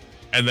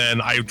 And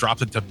then I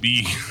dropped it to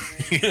B.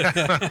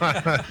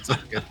 I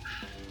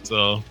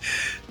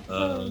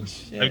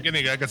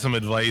got some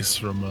advice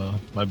from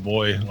my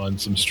boy on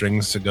some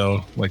strings to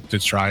go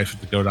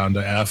down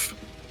to F.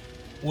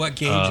 What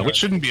gauge? Which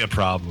shouldn't be a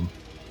problem.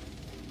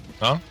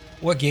 Huh?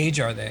 What gauge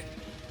are they?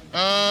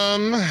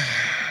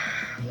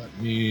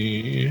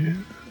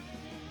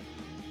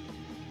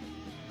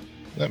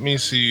 Let me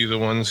see the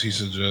ones he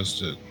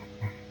suggested.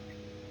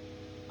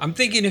 I'm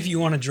thinking if you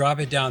want to drop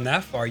it down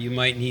that far, you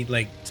might need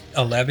like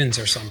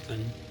 11s or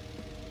something.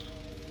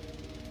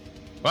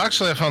 Well,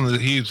 actually, I found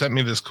that he sent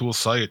me this cool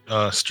site,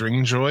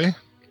 Stringjoy.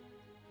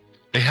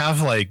 They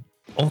have like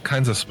all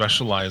kinds of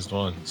specialized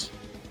ones.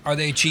 Are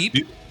they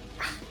cheap?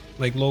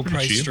 Like low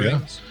price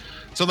strings?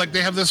 Yeah. So like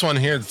they have this one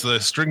here. It's the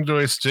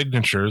Stringjoy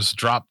Signatures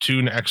Drop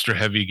Tune Extra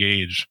Heavy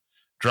Gauge,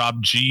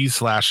 Drop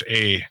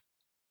G/A,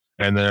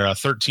 and they're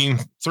 13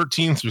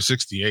 through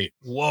 68.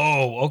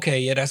 Whoa. Okay.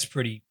 Yeah,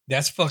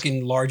 that's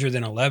fucking larger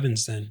than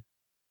 11s then.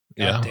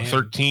 God damn.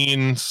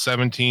 13,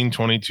 17,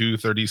 22,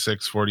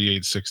 36,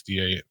 48,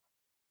 68.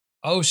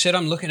 Oh shit,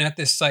 I'm looking at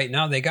this site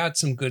now. They got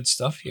some good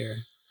stuff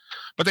here.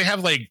 But they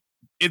have like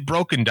it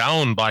broken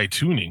down by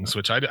tunings,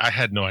 which I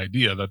had no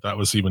idea that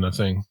was even a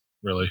thing,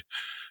 really.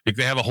 Like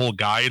they have a whole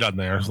guide on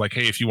there. It's like,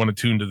 hey, if you want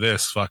to tune to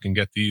this, fucking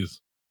get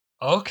these.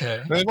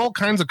 Okay. They have all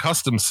kinds of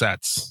custom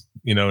sets,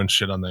 and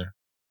shit on there.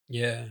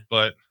 Yeah.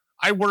 But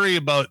I worry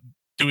about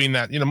doing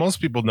that.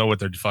 Most people know what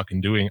they're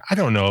fucking doing. I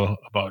don't know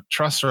about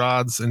truss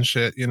rods and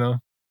shit,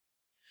 Well,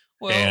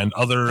 and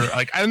other,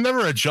 like, I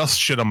never adjust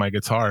shit on my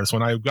guitars.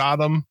 When I've got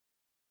them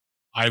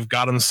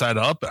set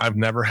up. I've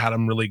never had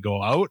them really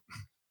go out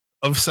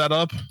of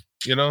setup,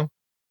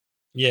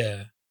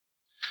 Yeah.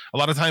 A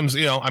lot of times,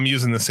 I'm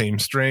using the same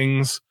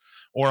strings,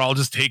 or I'll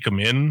just take them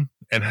in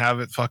and have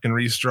it fucking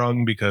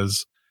restrung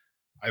because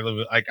I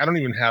don't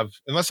even have,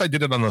 unless I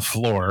did it on the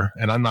floor,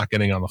 and I'm not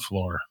getting on the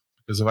floor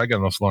because if I get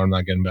on the floor, I'm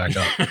not getting back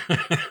up.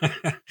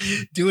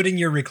 Do it in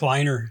your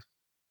recliner.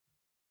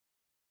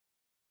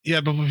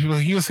 Yeah, but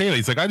he was saying,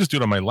 he's like, I just do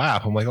it on my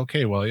lap. I'm like,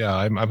 okay, well, yeah,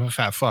 I'm a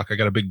fat fuck. I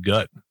got a big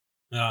gut.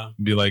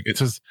 Be like, it's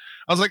just,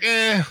 I was like,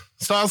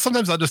 so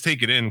sometimes I'll just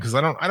take it in because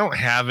I don't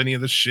have any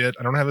of this shit.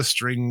 I don't have a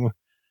string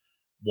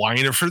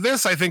winder for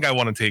this. I think I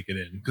want to take it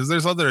in because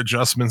there's other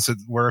adjustments at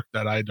work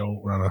that I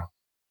don't want to.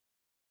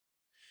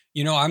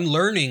 I'm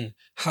learning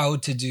how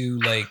to do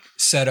like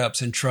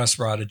setups and truss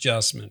rod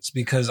adjustments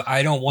because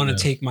I don't want to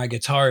take my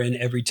guitar in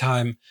every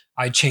time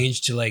I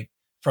change to like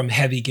from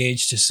heavy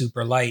gauge to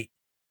super light.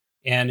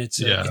 And it's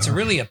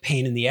really a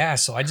pain in the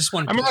ass. So I just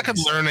want to. I could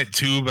learn it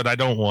too, but I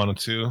don't want it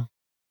to.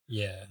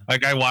 Yeah.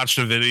 Like I watched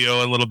a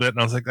video a little bit and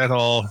I was like,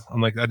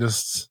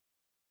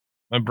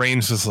 my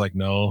brain's just like,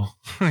 no,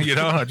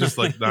 I just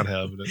like not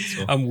having it.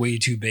 So. I'm way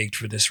too baked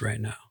for this right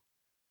now.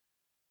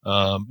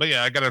 But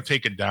yeah, I got to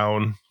take it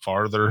down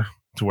farther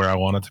to where I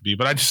want it to be,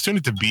 but I just tuned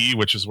it to B,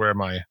 which is where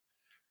my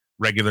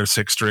regular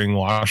 6-string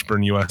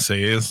Washburn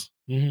USA is.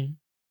 Mm-hmm.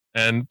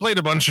 And played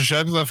a bunch of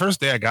shit. The first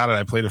day I got it,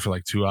 I played it for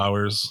like 2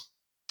 hours.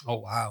 Oh,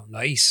 wow.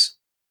 Nice.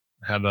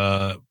 I've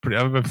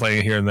been playing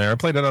it here and there. I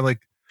played it on like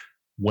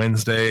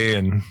Wednesday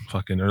and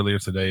fucking earlier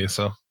today.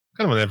 So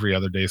kind of an every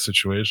other day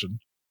situation.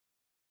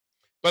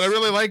 But I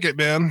really like it,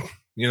 man.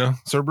 You know,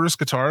 Cerberus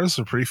guitars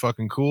are pretty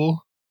fucking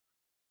cool.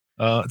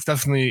 It's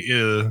definitely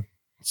a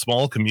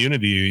small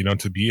community, you know,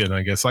 to be in,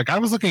 I guess. Like, I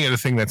was looking at a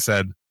thing that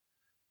said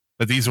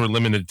that these were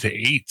limited to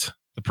 8.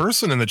 The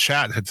person in the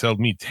chat had told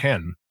me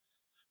 10,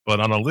 but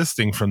on a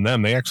listing from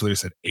them, they actually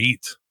said 8.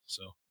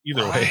 So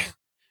either way.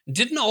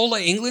 Didn't Ola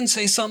England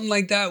say something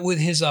like that with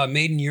his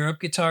Made in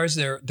Europe guitars?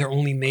 They're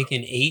only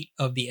making 8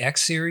 of the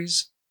X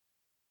series.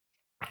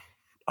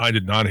 I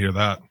did not hear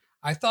that.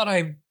 I thought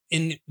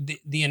in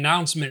the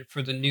announcement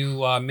for the new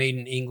Made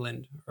in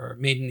England or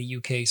Made in the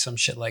UK, some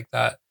shit like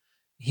that,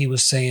 he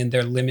was saying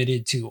they're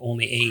limited to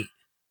only 8.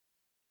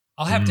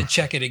 I'll have to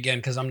check it again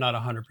because I'm not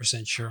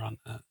 100% sure on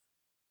that.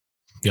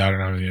 Yeah, I don't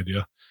have any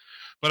idea.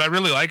 But I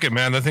really like it,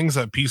 man. The thing's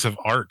a piece of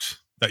art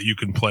that you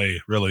can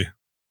play, really,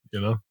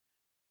 you know?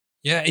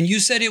 Yeah, and you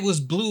said it was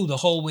blue the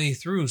whole way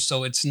through,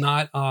 so it's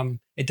not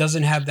it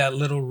doesn't have that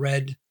little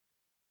red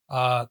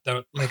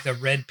the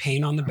red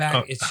paint on the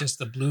back. It's just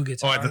the blue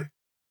guitar.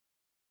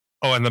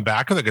 And the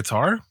back of the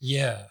guitar?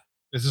 Yeah.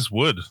 It's just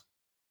wood.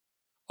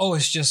 Oh,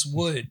 it's just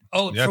wood.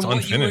 Oh, yeah, it's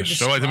unfinished.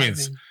 So I mean,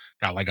 it's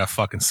got like a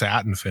fucking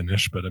satin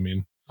finish, but I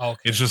mean,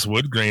 it's just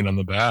wood grain on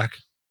the back.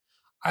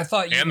 I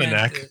thought you meant the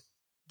neck.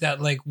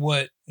 That like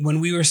when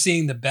we were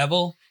seeing the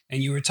bevel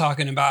and you were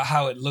talking about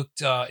how it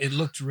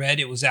looked red.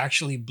 It was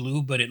actually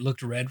blue, but it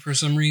looked red for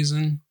some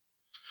reason.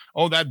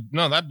 Oh,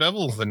 that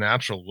bevel's the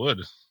natural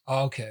wood.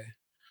 Oh, okay.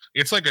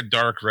 It's like a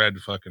dark red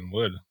fucking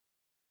wood.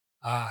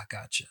 Ah,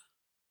 gotcha.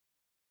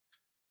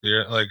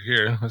 Yeah, like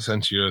here, I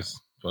sent you a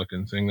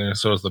fucking thing there.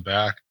 So is the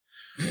back.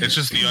 It's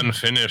just the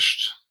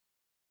unfinished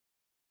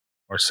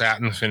or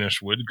satin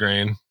finished wood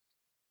grain.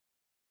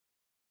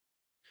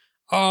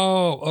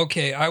 Oh,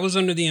 okay. I was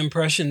under the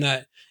impression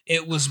that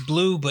it was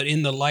blue, but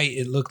in the light,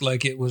 it looked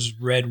like it was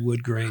red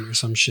wood grain or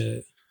some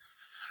shit.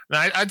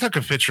 I took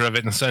a picture of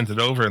it and sent it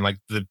over, and like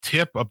the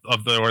tip of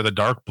the where the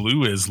dark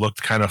blue is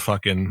looked kind of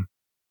fucking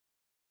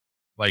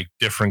like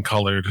different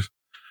colored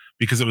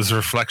because it was a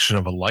reflection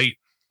of a light.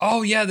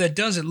 Oh yeah, that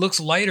does. It looks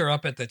lighter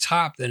up at the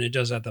top than it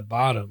does at the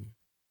bottom.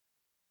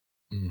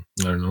 I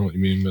don't know what you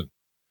mean, but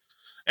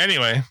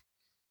anyway.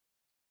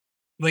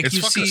 Like it's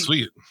fucking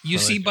sweet. You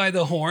see by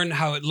the horn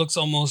how it looks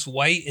almost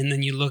white, and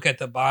then you look at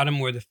the bottom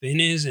where the fin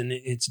is, and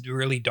it's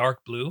really dark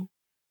blue.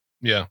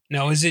 Yeah.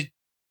 Now, is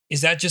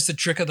that just a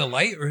trick of the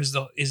light, or is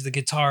the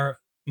guitar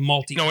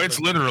multi? No, it's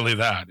literally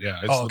that. Yeah,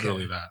 it's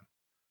literally that.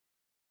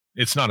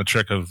 It's not a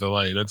trick of the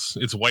light.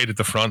 It's white at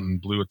the front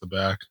and blue at the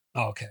back.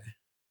 Oh, okay.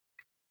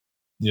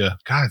 Yeah.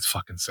 God, it's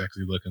fucking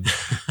sexy looking.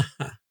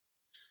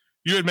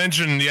 You had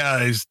mentioned,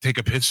 take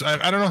a picture.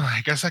 I don't know.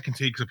 I guess I can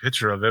take a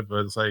picture of it, but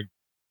it's like.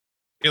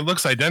 It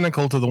looks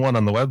identical to the one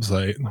on the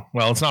website.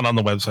 Well, it's not on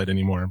the website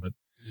anymore, but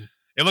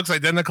it looks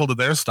identical to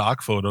their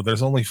stock photo.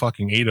 There's only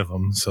fucking 8 of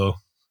them, so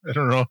I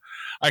don't know.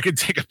 I could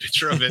take a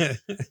picture of it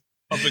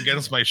up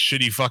against my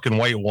shitty fucking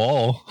white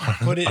wall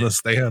on a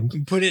stand.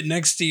 Put it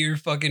next to your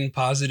fucking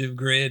positive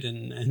grid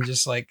and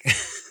just like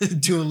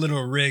do a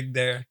little rig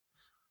there.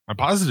 My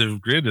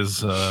positive grid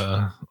is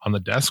on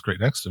the desk right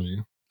next to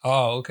me.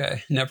 Oh,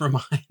 okay. Never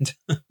mind.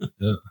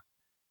 Yeah.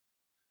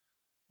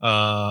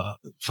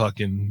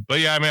 But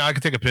yeah, I mean, I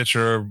could take a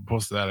picture or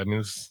post that. I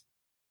mean,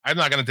 I'm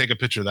not gonna take a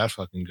picture that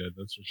fucking good,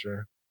 that's for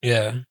sure.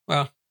 Yeah,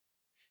 well,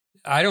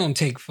 I don't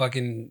take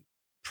fucking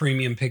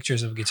premium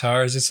pictures of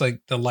guitars. It's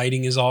like the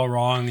lighting is all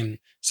wrong, and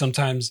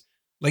sometimes,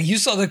 like you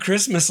saw the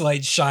Christmas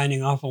lights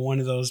shining off of one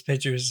of those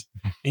pictures,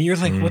 and you're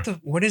like,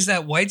 what is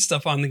that white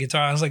stuff on the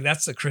guitar? I was like,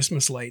 that's the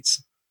Christmas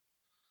lights.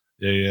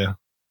 Yeah.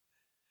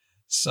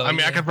 So I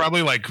mean, I could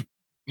probably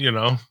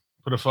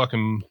put a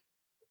fucking.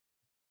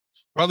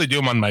 Probably do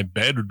them on my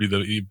bed would be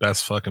the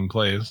best fucking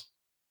place.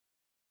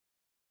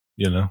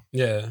 You know?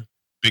 Yeah.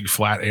 Big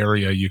flat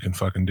area, you can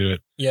fucking do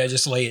it. Yeah,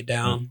 just lay it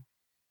down.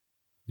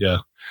 Yeah.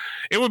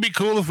 It would be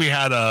cool if we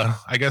had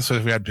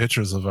if we had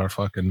pictures of all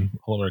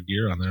of our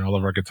gear on there, all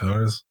of our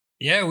guitars.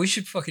 Yeah, we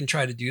should fucking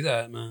try to do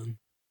that, man.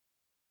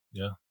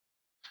 Yeah.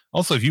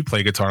 Also, if you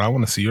play guitar, I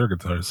want to see your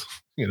guitars,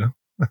 you know?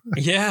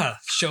 Yeah.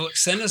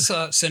 Send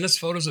us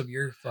photos of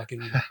your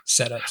fucking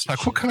setups.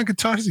 Like, what kind of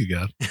guitars you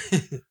got?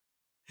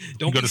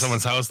 Don't go to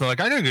someone's house and they're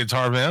like, I got a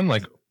guitar, man.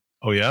 Like,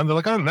 oh yeah. And they're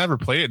like, I don't never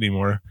play it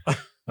anymore.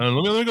 Let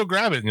me go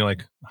grab it. And you're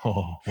like,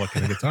 oh, what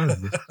kind of guitar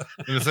is this?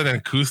 And it's an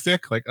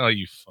acoustic. Like, oh,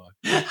 you fuck.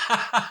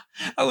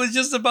 I was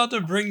just about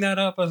to bring that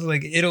up. I was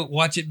like,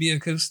 watch it be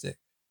acoustic.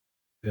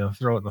 Yeah,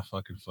 throw it in the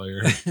fucking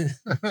fire.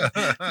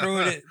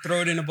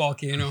 throw it in a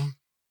volcano.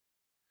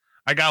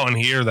 I got one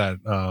here that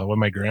when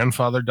my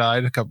grandfather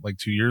died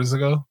 2 years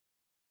ago,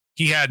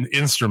 he had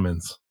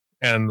instruments,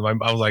 and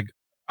I was like,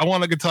 I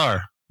want a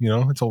guitar. You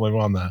know, I told my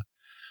mom that.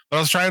 But I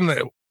was trying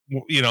to,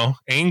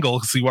 angle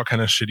to see what kind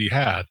of shit he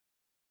had.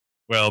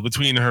 Well,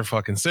 between her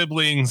fucking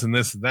siblings and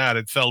this and that,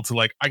 it fell to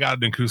I got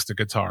an acoustic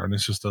guitar, and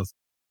it's just a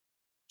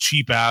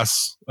cheap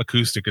ass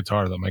acoustic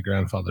guitar that my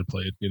grandfather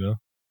played, you know?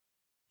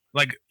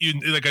 Like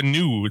a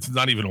new, it's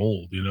not even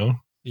old, you know?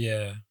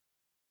 Yeah.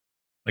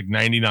 like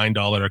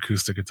 $99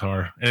 acoustic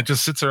guitar, and it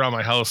just sits around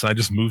my house, and I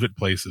just move it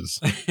places.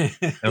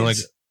 And like,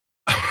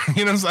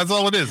 that's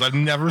all it is. I've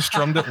never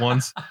strummed it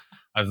once.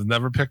 I've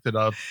never picked it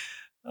up.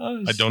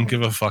 Oh, I don't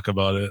give a fuck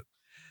about it.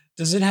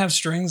 Does it have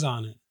strings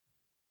on it?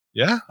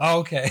 Yeah. Oh,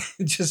 okay.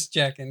 Just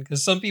checking,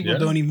 because some people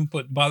don't even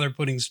bother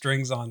putting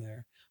strings on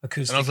their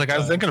acoustic. And I was like, guitar. I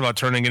was thinking about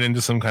turning it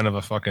into some kind of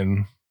a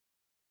fucking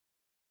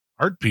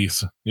art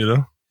piece, you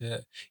know? Yeah.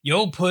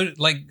 Yo, put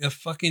like a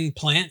fucking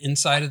plant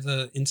inside of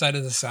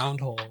the sound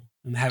hole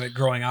and have it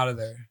growing out of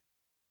there.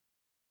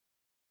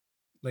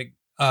 Like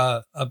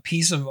a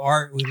piece of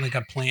art with like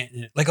a plant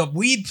in it, like a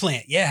weed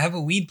plant. Yeah, have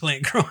a weed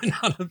plant growing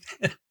out of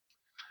it.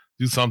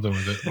 Do something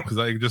with it, because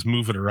I can just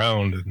move it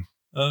around. And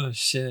oh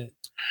shit.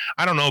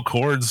 I don't know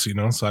chords,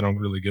 so I don't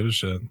really give a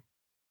shit.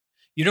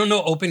 You don't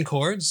know open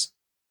chords?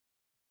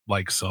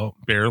 Like, so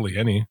barely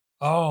any.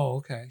 Oh,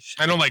 okay.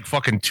 Shit. I know like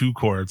fucking 2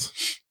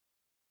 chords.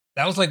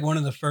 That was like one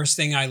of the first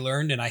thing I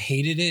learned, and I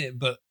hated it,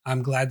 but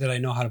I'm glad that I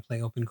know how to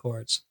play open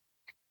chords.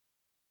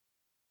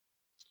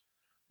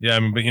 Yeah, I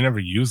mean, but you never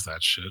use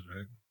that shit,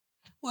 right?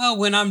 Well,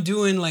 when I'm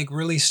doing like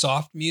really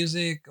soft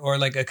music or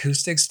like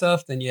acoustic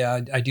stuff, then yeah,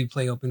 I do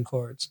play open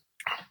chords.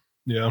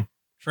 Yeah.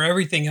 For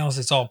everything else,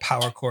 it's all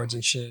power chords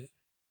and shit.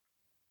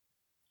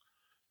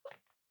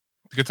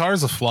 The guitar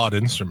is a flawed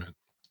instrument.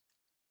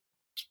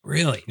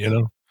 Really?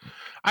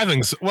 I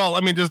think so. Well,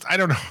 I mean, I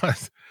don't know.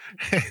 It's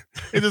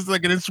just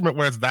like an instrument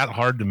where it's that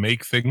hard to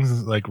make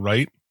things like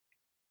right.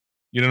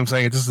 You know what I'm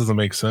saying? It just doesn't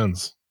make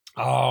sense.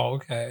 Oh,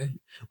 okay.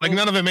 Like,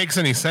 none of it makes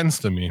any sense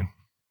to me.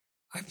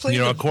 I play.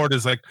 A chord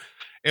is like,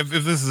 if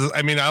this is,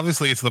 I mean,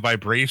 obviously it's the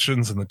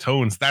vibrations and the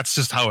tones. That's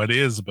just how it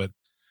is. But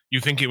you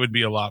think it would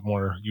be a lot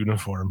more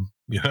uniform,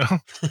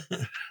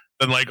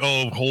 than like,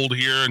 oh, hold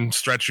here and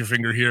stretch your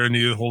finger here and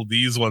you hold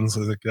these ones.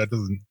 Like, that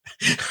doesn't.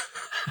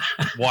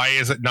 Why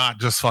is it not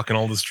just fucking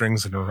all the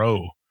strings in a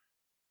row?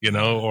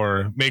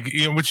 Or make,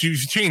 which you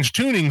change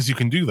tunings, you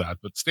can do that.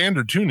 But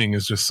standard tuning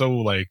is just so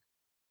like,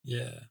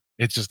 yeah,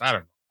 it's just, I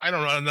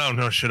don't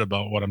know shit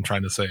about what I'm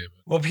trying to say.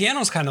 But. Well,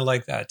 piano's kind of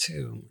like that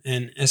too.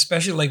 And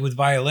especially like with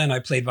violin, I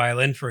played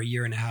violin for 1.5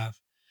 years.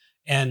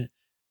 And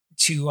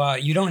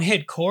you don't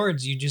hit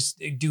chords, you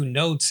just do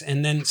notes.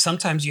 And then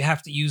sometimes you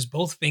have to use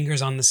both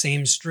fingers on the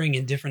same string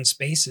in different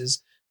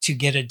spaces to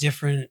get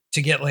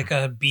like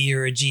a B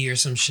or a G or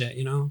some shit,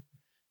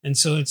 And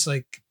so it's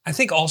like, I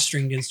think all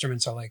stringed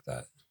instruments are like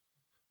that.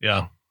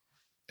 Yeah.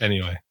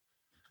 Anyway.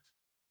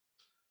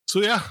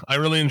 So yeah, I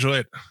really enjoy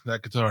it.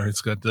 That guitar.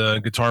 It's got the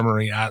Guitar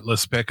Marie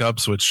Atlas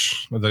pickups,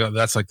 which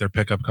that's like their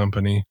pickup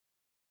company,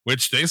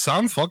 which they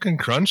sound fucking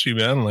crunchy,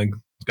 man. Like,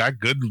 it's got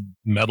good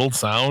metal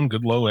sound,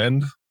 good low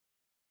end.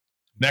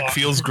 Neck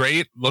feels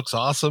great. Looks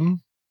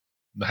awesome.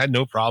 I had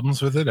no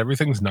problems with it.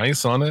 Everything's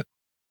nice on it.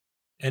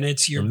 And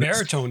it's your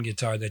baritone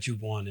guitar that you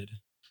wanted.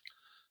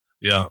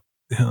 Yeah.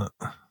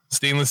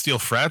 Stainless steel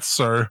frets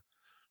are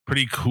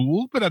pretty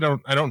cool, but I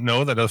don't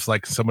know that if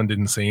like someone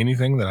didn't say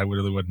anything that I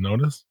really would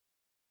notice.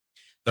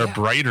 They're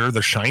brighter,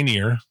 they're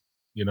shinier,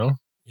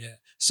 Yeah.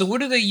 So what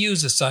do they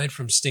use aside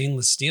from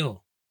stainless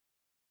steel?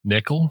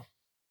 Nickel.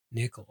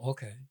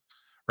 Okay.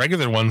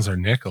 Regular ones are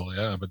nickel,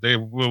 yeah, but they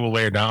will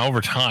wear down over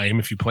time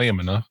if you play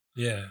them enough.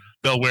 Yeah.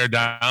 They'll wear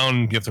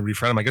down, you have to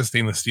refret them. I guess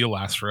stainless steel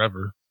lasts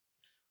forever.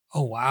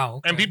 Oh, wow.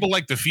 Okay. And people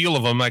like the feel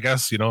of them, I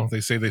guess,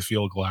 they say they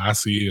feel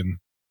glassy and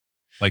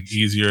like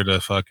easier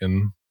to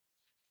fucking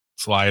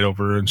slide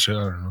over and shit. I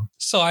don't know.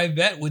 So I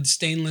bet with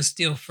stainless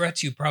steel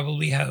frets, you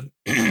probably have,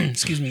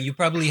 you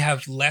probably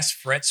have less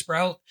fret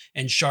sprout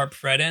and sharp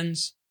fret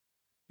ends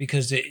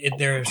because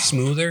they're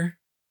smoother.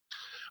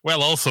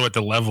 Well, also at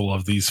the level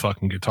of these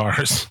fucking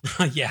guitars.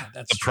 Yeah,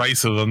 that's the true.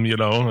 Price of them,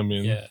 I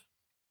mean, yeah.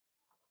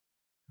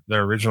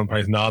 Their original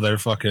price. Now they're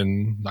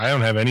fucking, I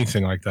don't have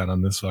anything like that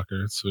on this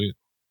fucker. It's sweet.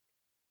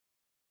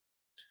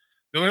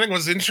 The only thing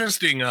was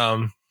interesting,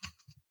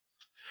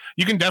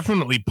 you can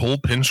definitely pull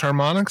pinch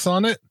harmonics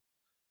on it,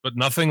 but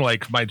nothing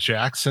like my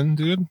Jackson,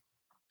 dude.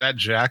 That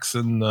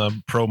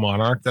Jackson Pro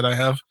Monarch that I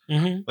have,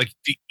 like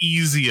the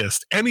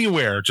easiest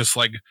anywhere, just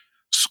like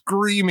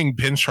screaming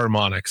pinch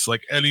harmonics,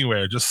 like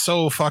anywhere, just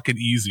so fucking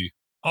easy.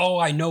 Oh,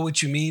 I know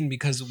what you mean,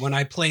 because when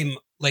I play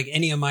like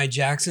any of my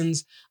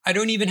Jacksons, I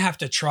don't even have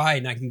to try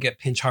and I can get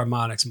pinch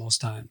harmonics most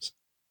times.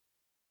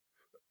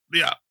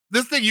 Yeah,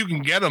 this thing you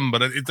can get them,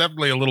 but it's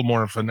definitely a little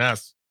more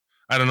finesse.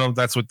 I don't know if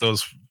that's with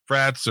those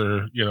frets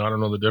or, I don't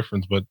know the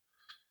difference, but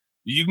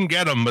you can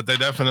get them, but they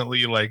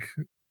definitely like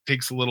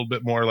takes a little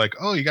bit more like,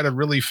 oh, you got to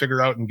really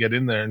figure out and get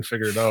in there and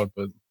figure it out.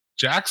 But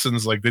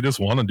Jackson's like, they just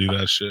want to do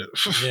that shit.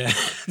 Yeah,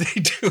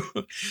 they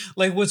do.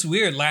 Like, what's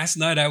weird, last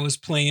night I was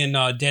playing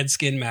Dead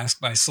Skin Mask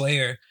by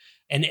Slayer,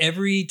 and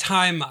every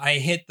time I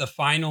hit the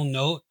final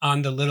note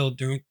on the little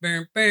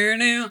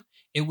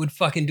it would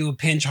fucking do a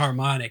pinch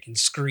harmonic and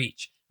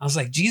screech. I was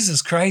like,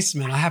 Jesus Christ,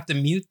 man, I have to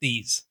mute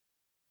these.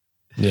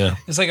 Yeah.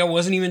 It's like I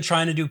wasn't even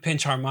trying to do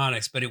pinch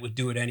harmonics, but it would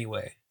do it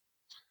anyway.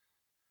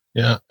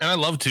 Yeah. And I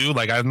love too,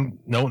 like, I don't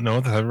know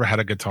that I've ever had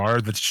a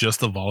guitar that's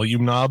just a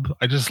volume knob.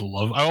 I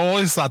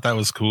always thought that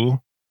was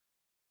cool.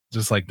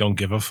 Just like, don't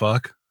give a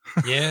fuck.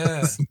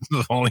 Yeah.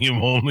 The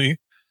volume only.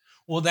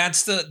 Well,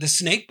 that's the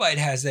Snakebite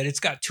has that. It's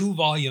got 2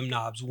 volume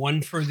knobs,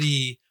 one for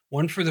the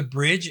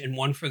bridge and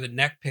one for the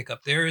neck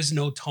pickup. There is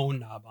no tone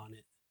knob on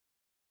it.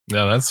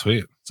 Yeah, that's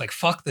sweet. It's like,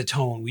 fuck the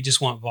tone. We just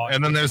want volume.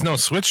 And then there's no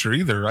switcher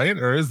either, right?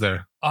 Or is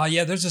there?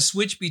 Yeah, there's a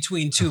switch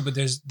between 2, but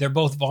they're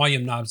both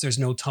volume knobs. There's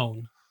no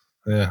tone.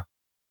 Yeah.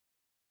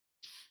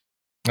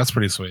 That's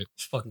pretty sweet.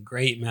 It's fucking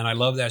great, man. I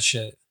love that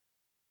shit.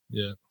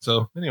 Yeah.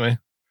 So anyway,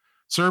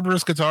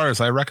 Cerberus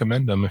guitars, I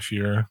recommend them if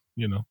you're,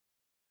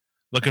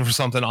 looking for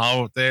something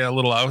out there, a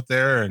little out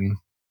there. And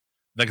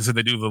like I said,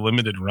 they do the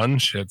limited run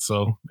shit.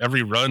 So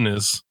every run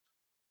is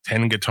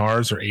 10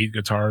 guitars or 8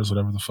 guitars,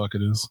 whatever the fuck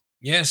it is.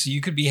 Yeah, so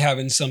you could be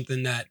having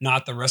something that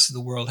not the rest of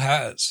the world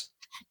has.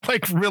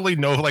 Like really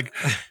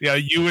yeah,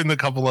 you and a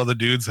couple other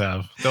dudes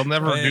have. They'll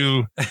never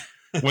do,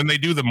 when they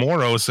do the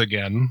Moros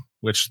again,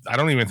 which I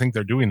don't even think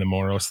they're doing the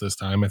Moros this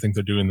time. I think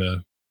they're doing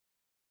the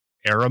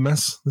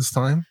Aramis this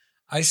time.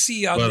 I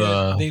see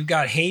they've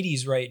got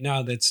Hades right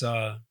now that's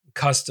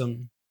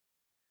custom.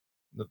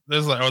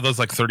 There's those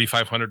like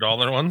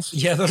 $3,500 ones?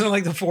 Yeah, those are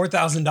like the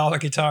 $4,000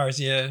 guitars,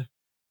 yeah.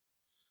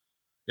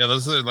 Yeah,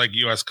 those are like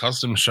US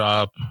Custom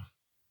Shop.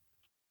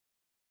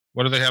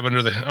 What do they have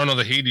under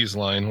the Hades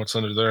line? What's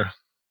under there?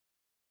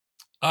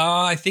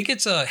 I think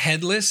it's a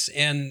headless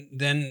and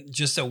then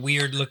just a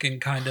weird looking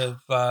kind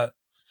of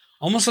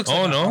almost looks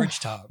like an arch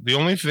top. The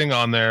only thing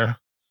on there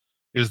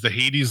is the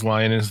Hades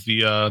line is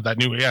the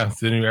new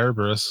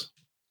Cerberus.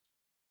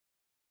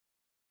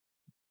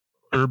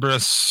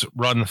 Cerberus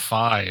Run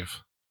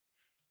 5.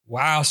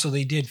 Wow, so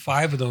they did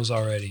 5 of those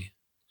already.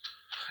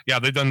 Yeah,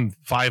 they've done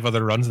 5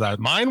 other runs of that.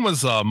 Mine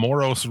was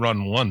Moros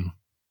Run 1.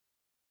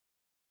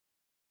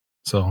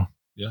 So,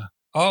 yeah.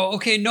 Oh,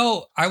 okay.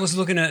 No, I was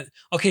looking at.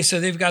 Okay, so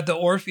they've got the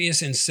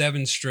Orpheus in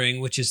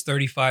 7-string, which is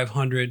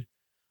 $3,500.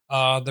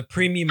 The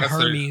Premium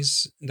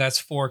Hermes,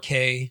 that's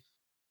 $4K.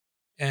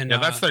 And yeah,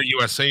 that's their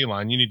USA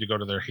line. You need to go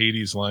to their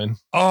Hades line.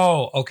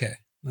 Oh, okay.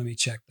 Let me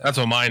check that. That's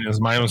what mine is.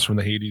 Mine was from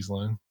the Hades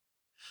line.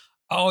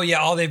 Oh, yeah.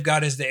 All they've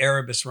got is the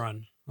Erebus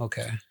run.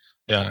 Okay.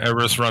 Yeah,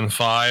 Erebus Run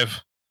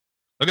 5.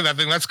 Look at that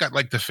thing. That's got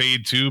like the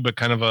fade too, but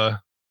kind of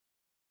a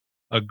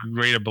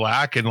grade of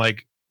black, and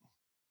like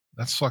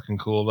that's fucking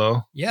cool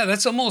though. Yeah,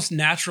 that's almost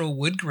natural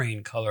wood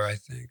grain color, I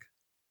think.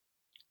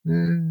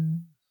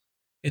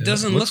 It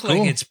doesn't look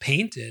like it's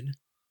painted.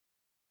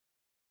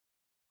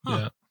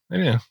 Huh.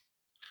 Yeah.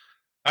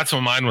 That's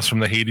what mine was from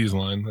the Hades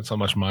line. That's how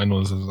much mine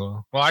was as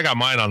well. Well, I got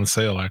mine on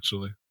sale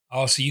actually.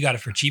 Oh, so you got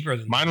it for cheaper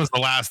than mine was the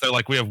last. They're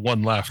like, we have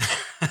one left.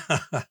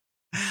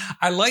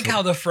 I like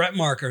how the fret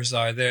markers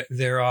are.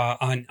 They're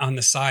on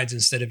the sides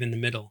instead of in the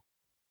middle.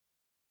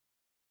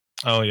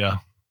 Oh yeah.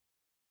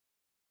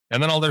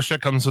 And then all their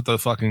shit comes with the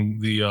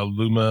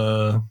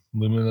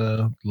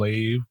Lumina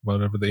lay,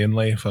 whatever the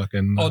inlay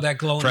fucking. Oh, that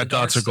glow in fret the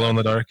dark dots are glow in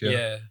the dark.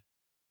 Yeah.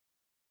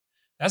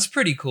 That's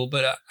pretty cool.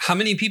 But how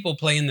many people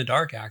play in the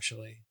dark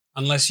actually?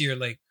 Unless you're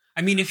like,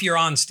 I mean, if you're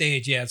on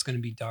stage, yeah, it's going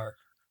to be dark.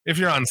 If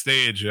you're on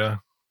stage, yeah,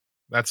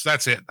 that's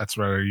it. That's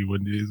where you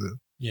wouldn't use it.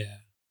 Yeah.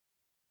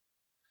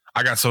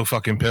 I got so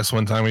fucking pissed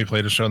one time we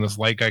played a show in this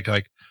light guy,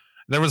 like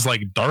there was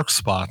like dark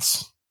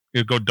spots.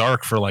 It'd go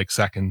dark for like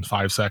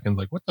 5 seconds.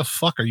 Like, what the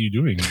fuck are you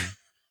doing?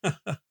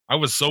 I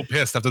was so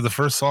pissed after the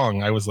first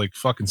song. I was like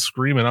fucking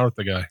screaming out at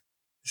the guy.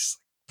 Just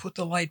put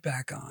the light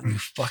back on, you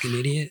fucking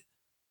idiot.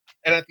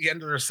 And at the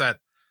end of her set,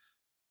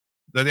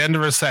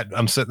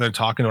 I'm sitting there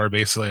talking to her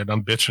basically, and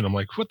I'm bitching. I'm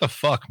like, what the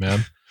fuck,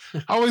 man?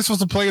 How are we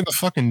supposed to play in the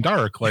fucking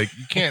dark? Like,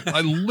 you can't,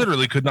 I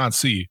literally could not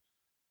see.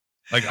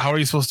 Like, how are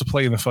you supposed to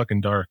play in the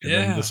fucking dark? And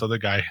then this other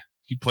guy,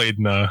 he played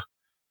in a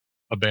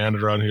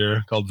band around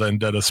here called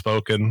Vendetta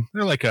Spoken.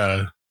 They're like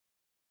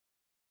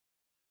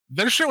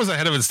their shit was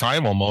ahead of its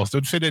time almost. It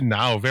would fit in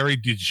now. Very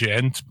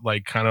degent,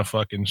 like kind of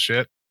fucking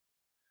shit.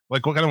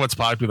 Like what kind of what's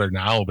popular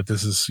now, but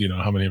this is,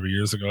 how many ever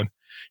years ago. And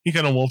he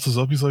kind of waltzes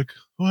up. He's like,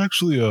 well,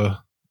 actually,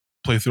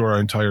 play through our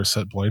entire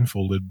set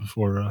blindfolded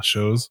before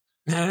shows.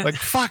 Like,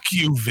 fuck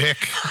you,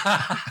 Vic.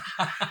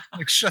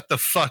 Like, shut the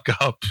fuck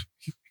up,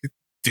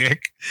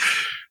 dick.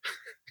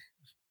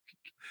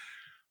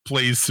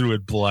 Plays through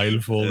it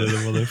blindfolded,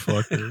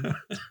 motherfucker.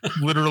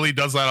 Literally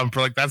does that on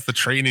like that's the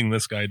training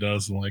this guy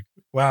does. And like,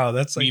 wow,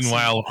 that's like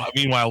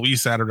meanwhile, we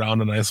sat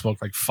around and I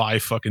smoked like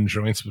 5 fucking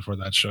joints before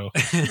that show.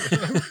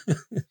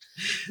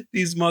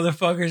 These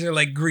motherfuckers are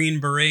like Green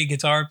Beret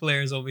guitar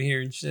players over here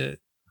and shit.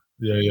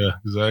 Yeah,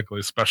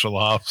 exactly. Special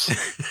ops.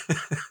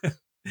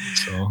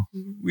 So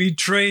we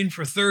train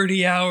for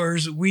 30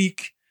 hours a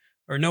week,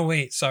 or no,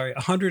 wait, sorry,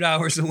 100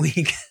 hours a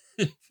week.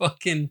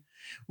 Fucking.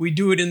 We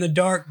do it in the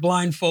dark,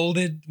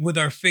 blindfolded, with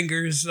our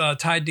fingers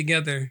tied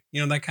together.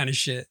 That kind of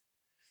shit.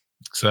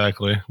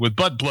 Exactly. With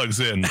butt plugs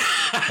in.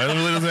 I don't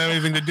really doesn't have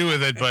anything to do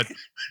with it, but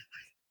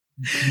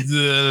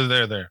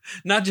they're there.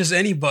 Not just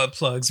any butt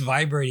plugs,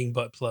 vibrating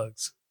butt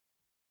plugs.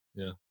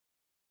 Yeah.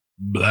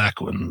 Black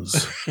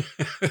ones.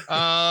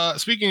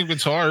 Speaking of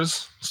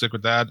guitars, stick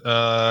with that.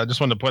 I just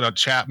wanted to point out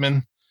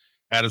Chapman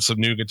added some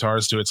new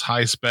guitars to its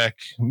high-spec,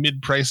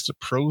 mid-priced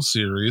Pro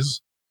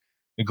Series,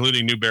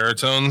 including new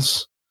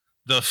baritones.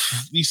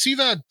 You see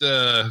that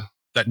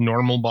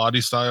normal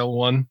body style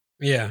one?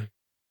 Yeah.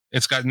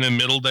 It's got in the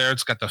middle there.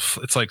 It's got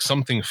it's like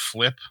something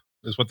flip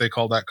is what they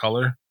call that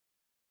color.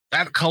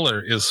 That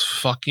color is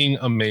fucking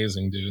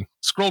amazing, dude.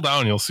 Scroll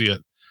down, you'll see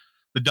it.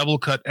 The double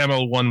cut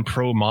ML1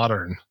 Pro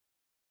Modern.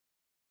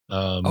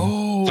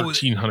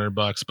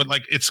 $1,300, but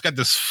like it's got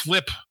this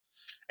flip,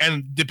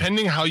 and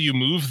depending how you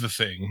move the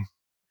thing,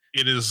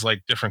 it is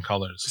like different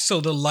colors. So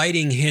the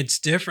lighting hits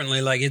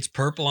differently. Like it's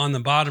purple on the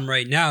bottom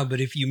right now,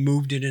 but if you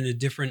moved it in a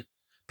different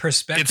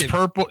perspective, it's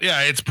purple.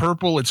 Yeah, it's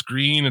purple. It's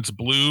green. It's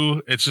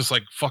blue. It's just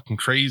like fucking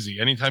crazy.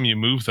 Anytime you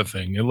move the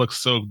thing, it looks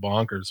so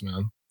bonkers,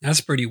 man.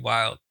 That's pretty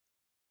wild.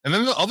 And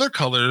then the other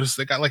colors,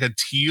 they got like a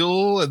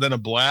teal and then a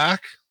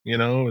black,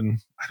 and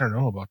I don't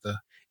know about that.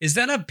 Is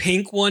that a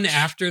pink one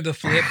after the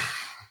flip?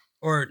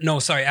 Or no,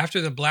 sorry, after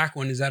the black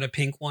one, is that a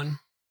pink one?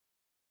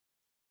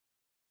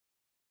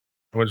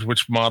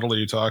 Which model are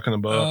you talking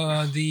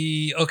about? Not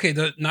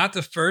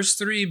the first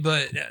three,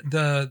 but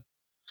the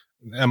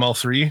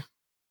ML3.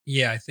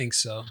 Yeah, I think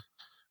so.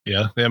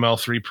 Yeah, the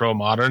ML3 Pro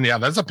Modern. Yeah,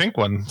 that's a pink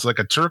one. It's like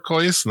a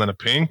turquoise and then a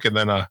pink and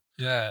then a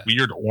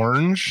weird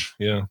orange.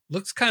 Yeah,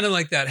 looks kind of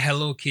like that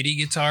Hello Kitty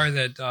guitar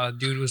that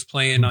dude was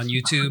playing on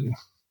YouTube.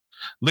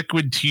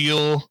 Liquid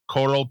teal,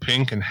 coral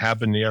pink, and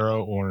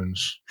habanero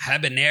orange.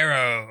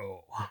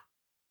 Habanero.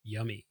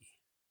 Yummy.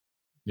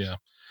 Yeah.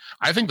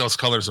 I think those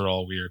colors are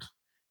all weird.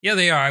 Yeah,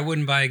 they are. I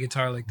wouldn't buy a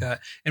guitar like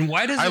that. And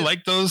why does I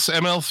like those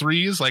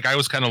ML3s? Like I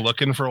was kind of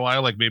looking for a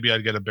while, like maybe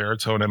I'd get a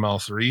baritone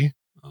ML3.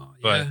 Oh,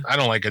 yeah. But I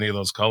don't like any of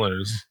those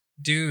colors.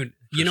 Dude,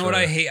 you know what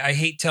I hate? I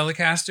hate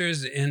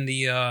Telecasters, and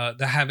the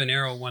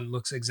habanero one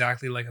looks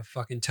exactly like a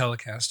fucking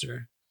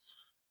Telecaster.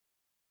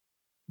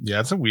 Yeah,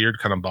 it's a weird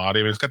kind of body.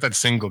 I mean, it's got that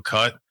single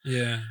cut.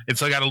 Yeah.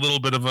 It's like got a little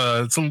bit of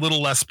it's a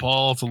little Les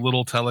Paul. It's a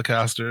little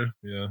Telecaster.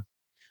 Yeah.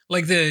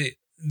 Like the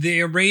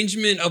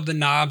arrangement of the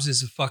knobs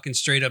is a fucking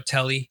straight up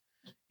Tele.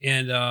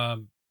 And I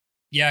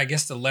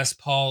guess the Les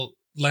Paul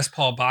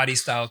body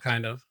style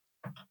kind of.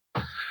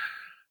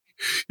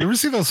 You ever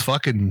see those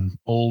fucking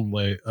old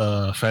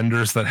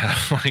Fenders that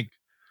have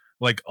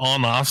like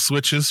on off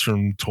switches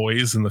from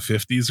toys in the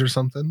 50s or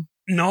something?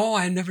 No,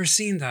 I've never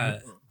seen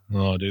that.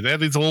 Oh, dude, they have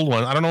these old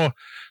ones. I don't know.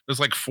 There's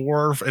like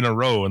 4 in a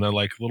row, and they're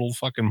like little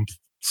fucking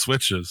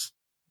switches.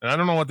 And I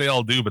don't know what they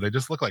all do, but they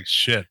just look like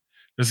shit.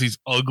 There's these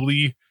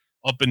ugly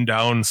up and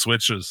down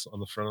switches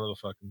on the front of the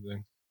fucking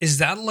thing. Is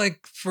that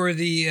like for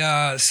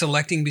the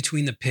selecting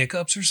between the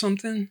pickups or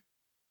something?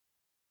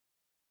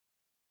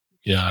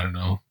 Yeah, I don't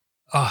know.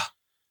 Oh,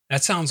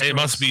 that sounds It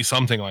must be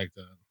something like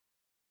that.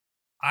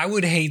 I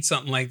would hate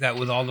something like that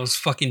with all those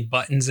fucking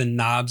buttons and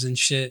knobs and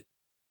shit.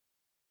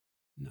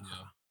 No.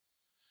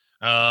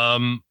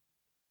 Yeah.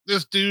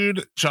 This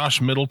dude,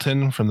 Josh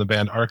Middleton from the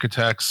band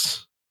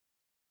Architects,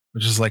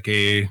 which is like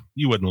you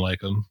wouldn't like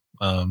them.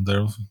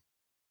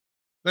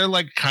 They're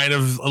like kind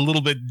of a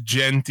little bit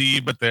genty,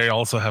 but they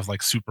also have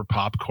like super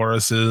pop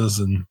choruses,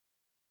 and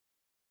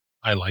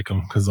I like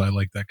them because I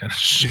like that kind of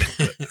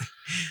shit.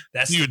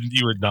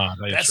 You would not.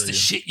 That's the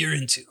shit you're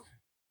into.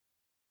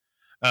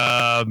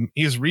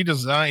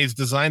 He's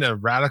designed a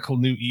radical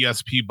new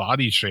ESP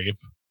body shape,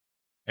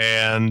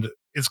 and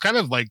it's kind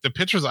of like the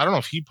pictures. I don't know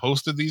if he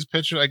posted these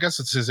pictures. I guess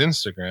it's his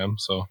Instagram.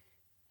 So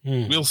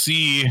we'll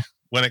see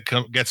when it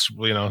gets,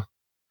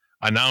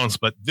 announced.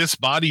 But this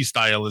body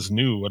style is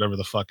new, whatever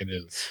the fuck it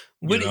is.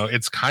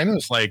 It's kind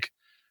of like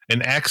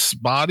an X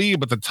body,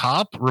 but the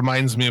top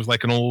reminds me of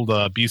like an old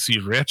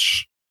BC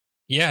Rich.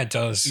 Yeah, it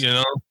does.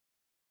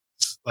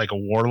 It's like a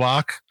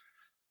Warlock.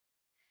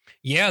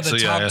 Yeah, the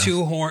top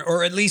two horn,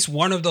 or at least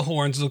one of the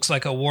horns looks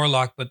like a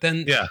Warlock, but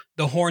then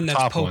the horn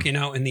that's poking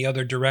out in the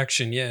other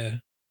direction. Yeah.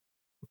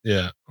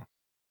 Yeah.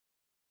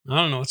 I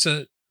don't know. It's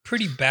a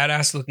pretty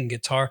badass looking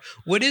guitar.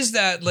 What is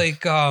that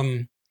like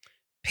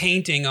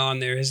painting on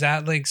there? Is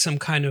that like some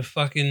kind of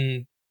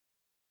fucking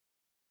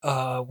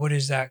what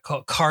is that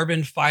called?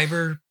 Carbon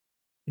fiber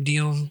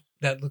deal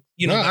that look,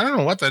 I don't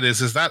know what that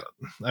is. Is that,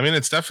 I mean,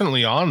 it's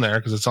definitely on there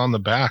because it's on the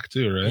back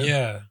too, right?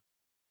 Yeah.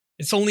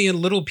 It's only a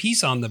little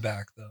piece on the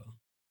back though.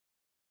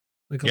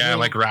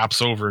 Like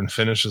wraps over and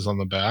finishes on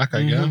the back,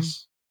 I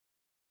guess.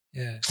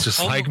 Yeah. It's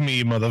just like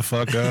me,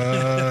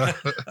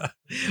 motherfucker.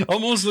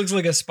 Almost looks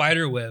like a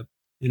spider web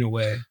in a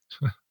way.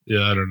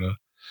 Yeah, I don't know.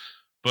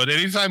 But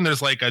anytime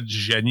there's like a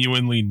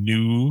genuinely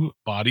new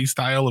body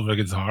style of a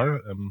guitar,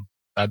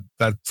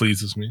 that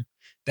pleases me.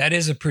 That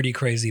is a pretty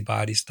crazy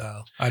body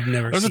style. I've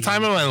never There was a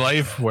time in my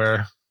life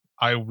where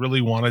I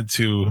really wanted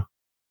to.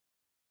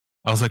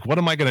 I was like, what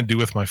am I going to do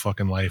with my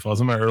fucking life? I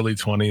was in my early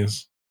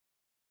 20s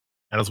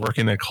and I was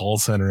working at a call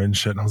center and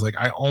shit. And I was like,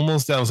 I want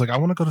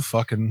to go to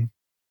fucking.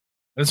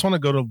 I just want to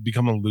go to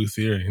become a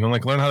luthier,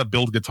 like learn how to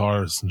build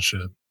guitars and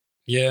shit.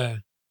 Yeah.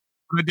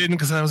 But I didn't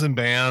because I was in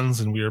bands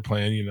and we were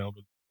playing, but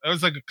I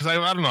was like, because I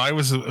don't know, I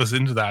was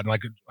into that. And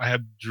like I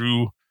had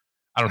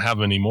I don't have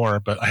them anymore,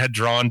 but I had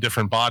drawn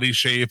different body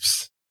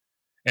shapes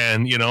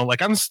and,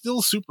 like I'm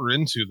still super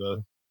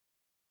into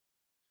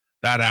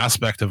that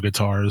aspect of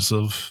guitars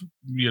of,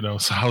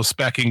 how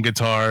specking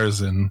guitars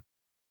and,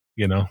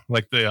 You know,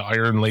 like the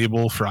Iron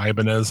Label for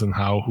Ibanez and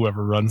how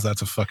whoever runs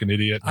that's a fucking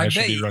idiot. I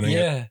should be running it.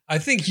 Yeah, I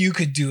think you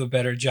could do a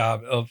better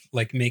job of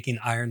like making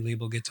Iron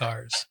Label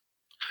guitars.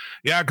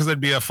 Yeah, because it'd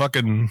be a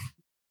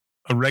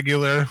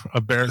regular,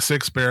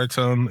 6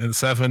 baritone, and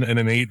 7 and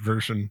an 8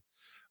 version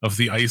of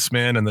the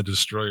Iceman and the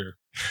Destroyer.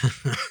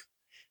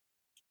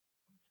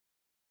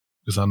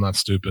 Because I'm not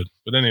stupid.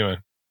 But anyway,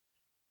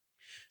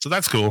 so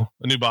that's cool.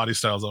 A new body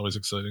style is always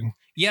exciting.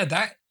 Yeah,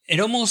 that it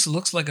almost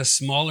looks like a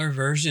smaller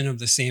version of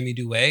the Sammy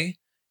Duet,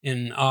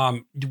 and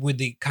with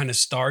the kind of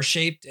star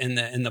shaped and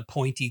the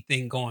pointy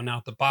thing going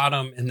out the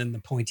bottom, and then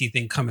the pointy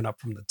thing coming up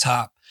from the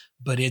top.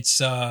 But it's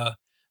the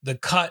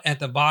cut at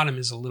the bottom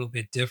is a little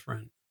bit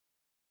different.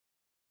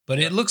 But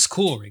it looks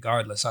cool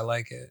regardless. I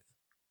like it.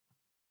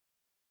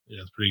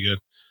 Yeah, it's pretty good.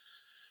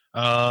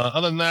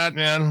 Other than that,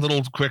 man,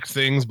 little quick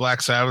things.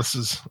 Black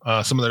Sabbath's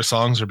some of their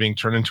songs are being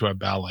turned into a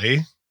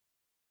ballet.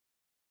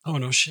 Oh,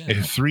 no shit. A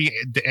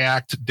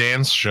 3-act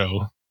dance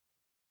show.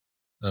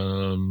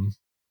 Yeah,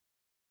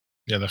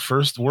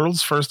 the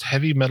world's first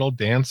heavy metal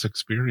dance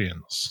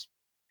experience.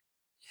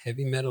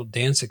 Heavy metal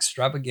dance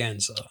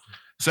extravaganza.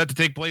 Set to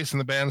take place in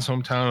the band's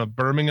hometown of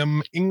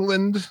Birmingham,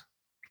 England.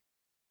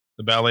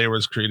 The ballet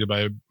was created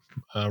by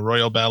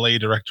Royal Ballet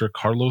director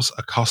Carlos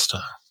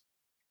Acosta.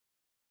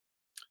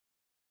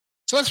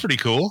 So that's pretty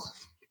cool,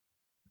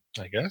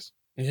 I guess.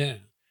 Yeah.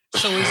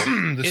 So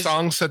the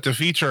song's set to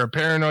feature a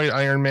Paranoid,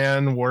 Iron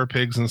Man, War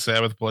Pigs, and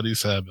Sabbath, Bloody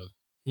Sabbath.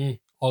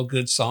 All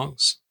good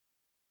songs.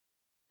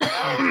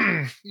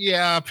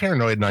 Yeah,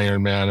 Paranoid and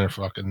Iron Man are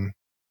fucking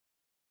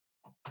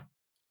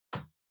a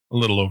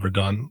little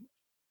overdone.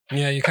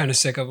 Yeah, you're kind of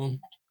sick of them.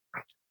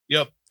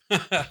 Yep.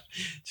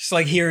 Just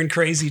like hearing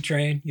Crazy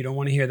Train. You don't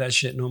want to hear that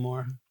shit no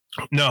more.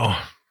 No,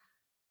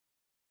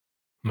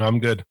 I'm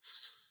good.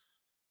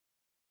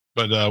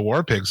 But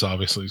War Pigs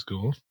obviously is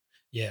cool.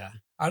 Yeah.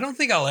 I don't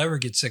think I'll ever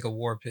get sick of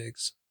War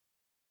Pigs.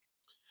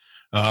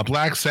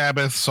 Black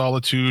Sabbath,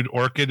 Solitude,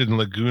 Orchid, and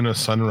Laguna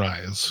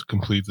Sunrise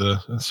complete the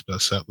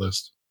set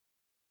list.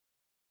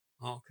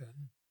 Okay.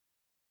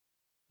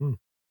 There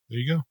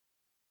you go.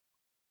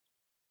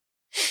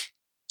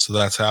 So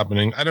that's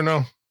happening. I don't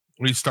know.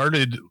 We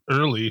started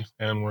early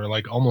and we're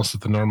like almost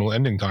at the normal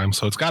ending time,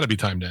 so it's got to be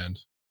time to end.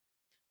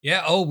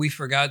 Yeah. Oh, we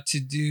forgot to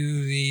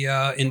do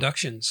the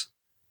inductions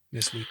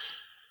this week.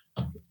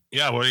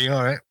 Yeah. Well,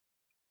 all right.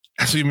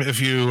 So if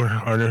you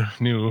are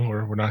new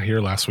or were not here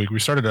last week, we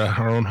started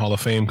our own Hall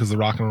of Fame because the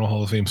Rock and Roll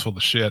Hall of Fame's full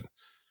of shit.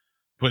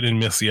 Put in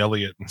Missy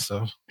Elliott and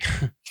stuff.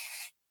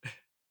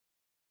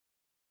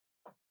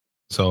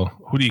 So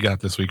who do you got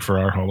this week for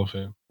our Hall of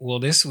Fame? Well,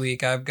 this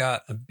week I've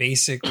got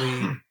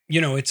basically,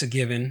 it's a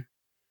given.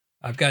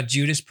 I've got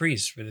Judas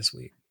Priest for this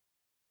week.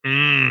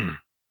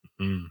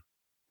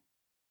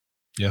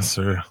 Yes,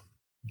 sir.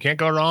 Can't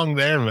go wrong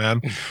there,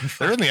 man.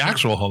 They're in the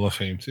actual Hall of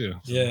Fame, too.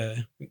 So. Yeah.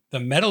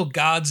 The metal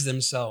gods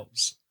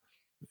themselves.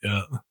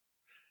 Yeah.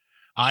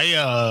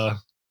 I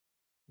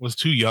was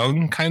too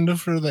young kind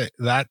of for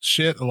that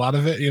shit. A lot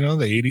of it,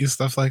 the 80s,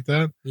 stuff like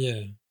that.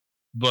 Yeah.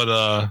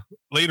 But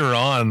later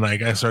on,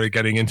 like I started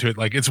getting into it.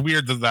 Like it's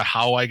weird that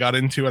how I got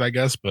into it, I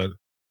guess. But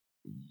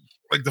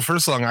like the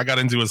first song I got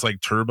into was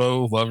like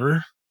Turbo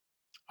Lover.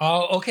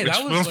 Oh, okay. Which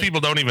that was most people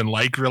don't even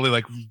like, really.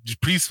 Like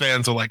Priest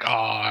fans are like,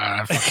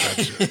 fuck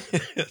that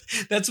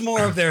shit. That's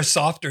more of their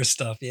softer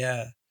stuff.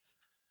 Yeah.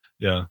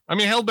 Yeah. I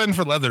mean, Hellbent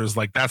for Leather is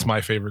like, that's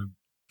my favorite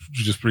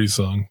Judas Priest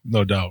song,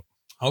 no doubt.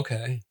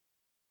 Okay.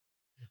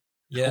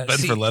 Yeah.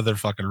 Hellbent for Leather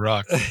fucking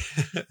rock.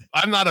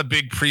 I'm not a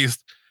big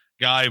Priest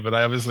guy, but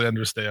I obviously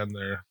understand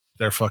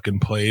their fucking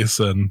place.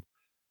 And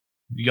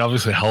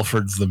obviously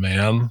Halford's the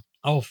man.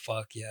 Oh,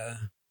 fuck yeah.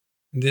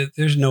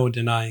 There's no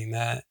denying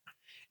that.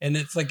 And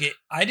it's like,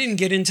 I didn't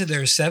get into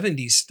their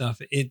 70s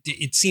stuff.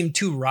 It seemed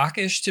too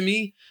rockish to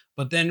me.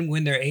 But then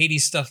when their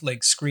 80s stuff,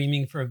 like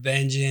Screaming for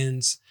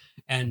Vengeance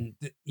and,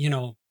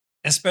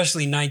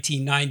 especially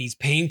 1990s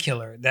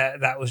Painkiller,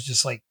 that was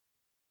just like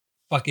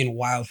fucking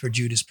wild for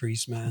Judas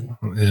Priest, man.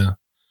 Yeah.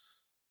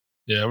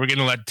 Yeah, we're going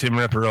to let Tim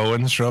Ripper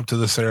Owens show up to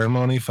the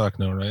ceremony? Fuck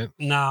no, right?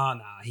 Nah,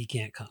 he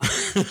can't come.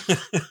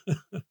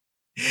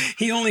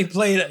 He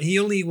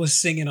only was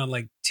singing on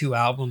like 2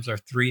 albums or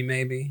 3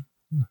 maybe.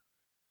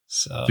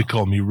 So they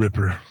call me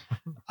Ripper.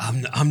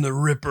 I'm the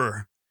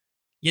Ripper.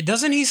 Yeah,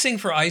 doesn't he sing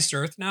for Iced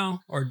Earth now?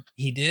 Or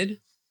he did?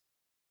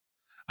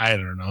 I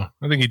don't know.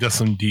 I think he does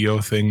some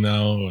Dio thing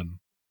now, and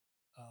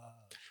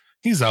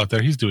he's out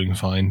there. He's doing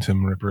fine,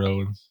 Tim Ripper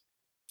Owens.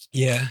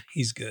 Yeah,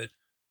 he's good.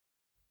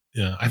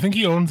 Yeah, I think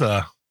he owns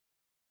I'm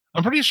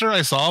pretty sure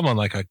I saw him on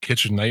like a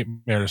Kitchen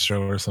Nightmare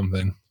show or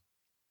something.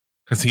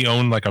 Because he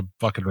owned like a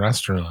fucking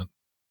restaurant.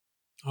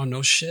 Oh,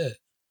 no shit.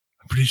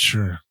 I'm pretty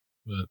sure.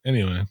 But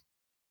anyway.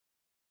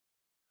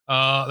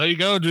 There you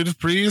go, Judas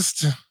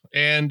Priest.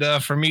 And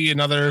for me,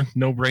 another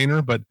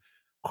no-brainer. But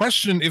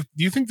question, do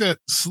you think that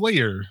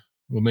Slayer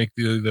will make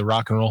the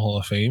Rock and Roll Hall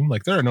of Fame?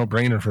 Like, they're a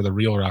no-brainer for the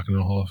real Rock and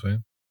Roll Hall of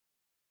Fame.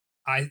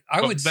 I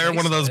would say they're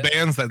one of those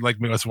bands that, like,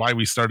 that's why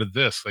we started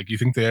this. Like, you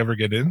think they ever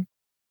get in?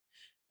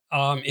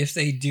 If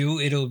they do,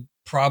 it'll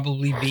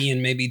probably be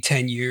in maybe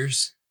 10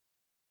 years.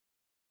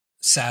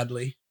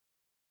 sadly.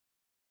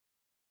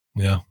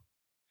 Yeah.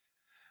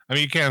 I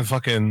mean, you can't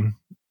fucking,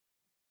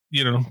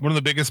 one of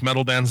the biggest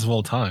metal bands of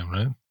all time,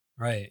 right?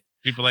 Right.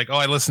 People are like, oh,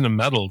 I listen to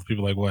metal.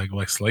 People are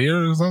like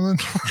Slayer or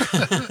something,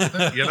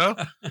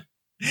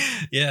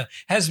 Yeah.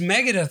 Has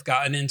Megadeth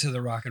gotten into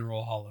the Rock and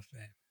Roll Hall of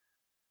Fame?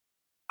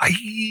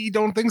 I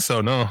don't think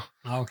so. No.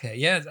 Okay.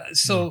 Yeah.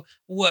 So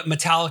what?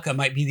 Metallica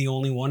might be the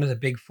only one of the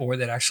big four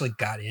that actually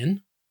got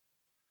in.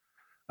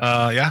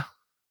 Yeah.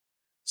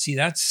 See,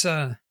 that's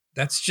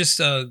just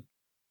a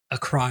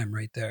crime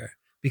right there.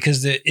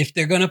 Because if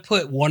they're going to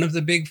put one of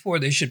the big four,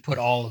 they should put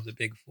all of the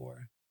big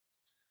four.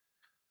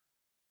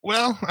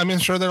 Well, I mean,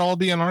 sure, they'll all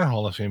be in our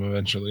Hall of Fame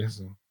eventually.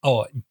 So.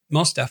 Oh,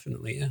 most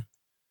definitely,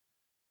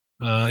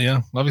 yeah.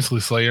 Yeah,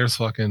 obviously Slayer's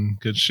fucking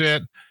good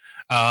shit.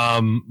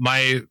 Their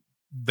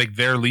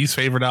least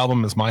favorite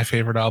album is my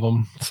favorite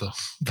album. So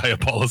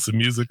Diabolus and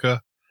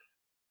Musica.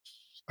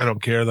 I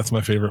don't care. That's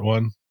my favorite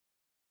one.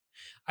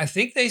 I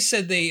think they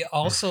said they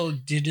also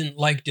didn't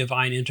like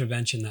Divine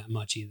Intervention that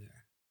much either.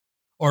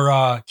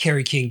 Or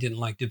Kerry King didn't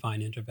like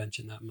Divine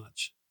Intervention that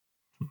much.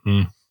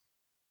 Mm-hmm.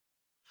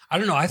 I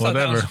don't know. I thought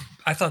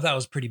that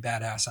was a pretty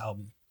badass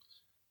album.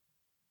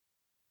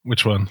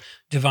 Which one?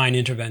 Divine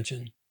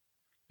Intervention.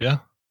 Yeah.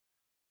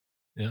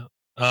 Yeah.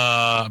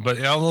 But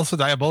yeah, also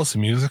Diabolus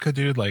and Musica,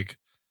 dude. Like,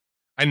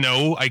 I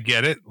know, I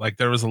get it. Like,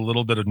 there was a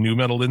little bit of new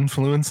metal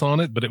influence on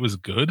it, but it was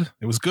good.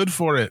 It was good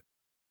for it.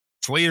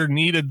 Slayer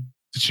needed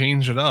to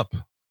change it up.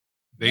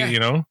 They,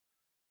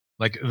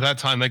 like at that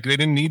time, like they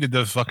didn't need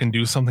to fucking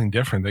do something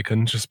different. They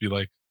couldn't just be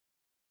like,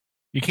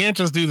 you can't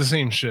just do the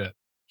same shit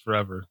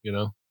forever,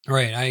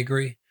 Right. I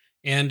agree.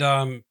 And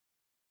I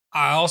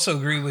also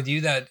agree with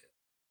you that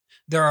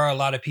there are a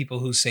lot of people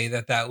who say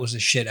that was a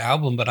shit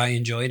album, but I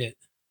enjoyed it.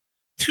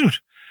 Dude,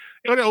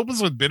 when it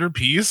opens with Bitter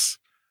Peace,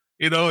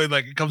 it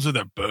comes with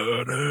a,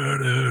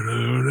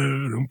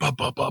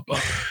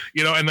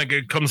 and like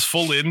it comes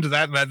full into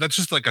that. That's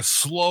just like a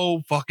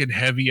slow fucking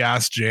heavy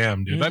ass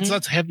jam, dude. Mm-hmm.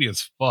 That's heavy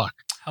as fuck.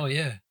 Oh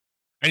yeah.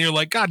 And you're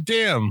like, God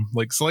damn,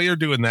 like Slayer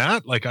doing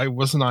that? Like I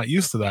was not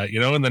used to that,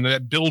 and then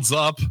it builds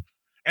up.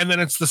 And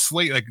then it's the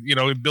Slayer, like,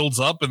 it builds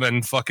up and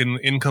then fucking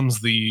in comes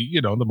the,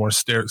 the more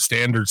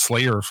standard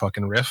Slayer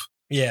fucking riff.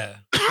 Yeah.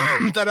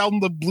 That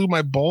album that blew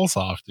my balls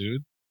off,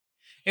 dude.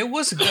 It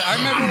was good. I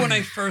remember when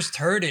I first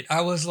heard it,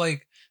 I was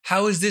like,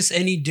 how is this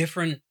any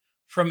different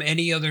from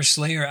any other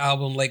Slayer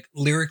album? Like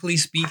lyrically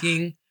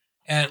speaking,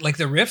 and like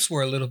the riffs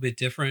were a little bit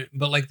different,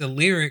 but like the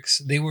lyrics,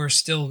 they were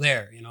still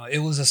there. It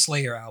was a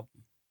Slayer album.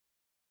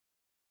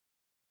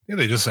 Yeah,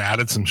 they just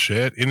added some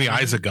shit. In the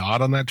Eyes of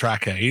God on that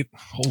track 8.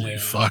 Holy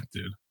fuck,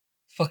 dude.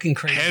 Fucking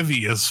crazy.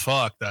 Heavy as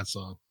fuck, that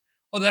song.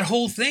 Oh, that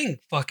whole thing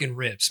fucking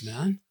rips,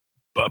 man.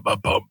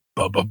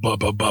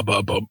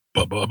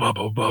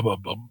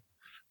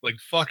 Like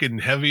fucking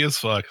heavy as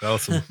fuck.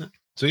 Awesome.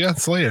 So yeah,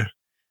 Slayer.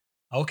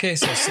 Okay,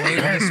 so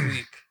Slayer this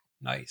week.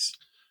 Nice.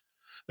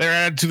 They're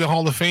added to the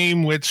Hall of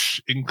Fame, which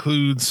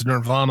includes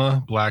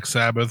Nirvana, Black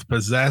Sabbath,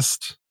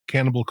 Possessed,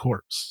 Cannibal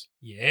Corpse.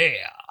 Yeah.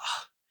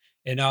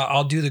 And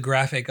I'll do the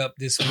graphic up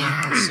this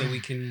week so we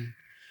can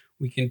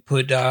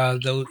put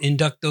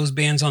induct those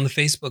bands on the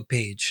Facebook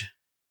page.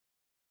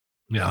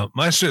 Yeah,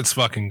 my shit's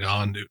fucking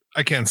gone, dude.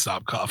 I can't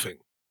stop coughing.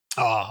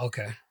 Oh,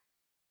 okay.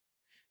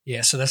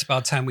 Yeah, so that's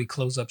about time we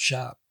close up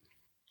shop.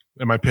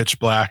 And my Pitch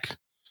Black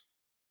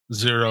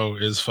 0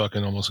 is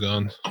fucking almost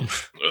gone. I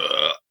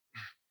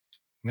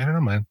don't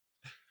know, man.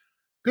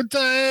 Good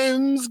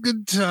times,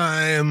 good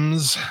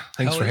times.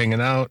 Thanks for hanging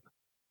out.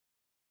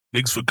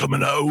 Thanks for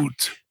coming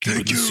out.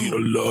 Thank you. See you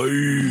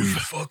alive. We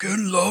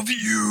fucking love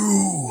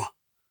you.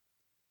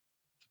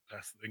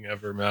 Best thing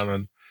ever, man.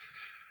 And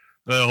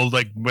the old,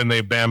 like when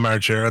they ban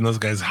Margera and those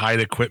guys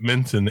hide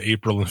equipment in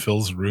April and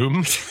Phil's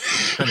room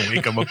and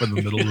wake them up in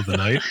the middle of the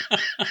night.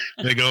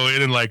 They go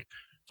in and like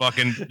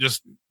fucking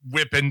just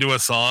whip into a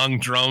song,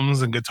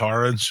 drums and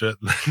guitar and shit.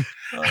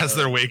 As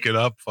they're waking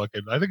up,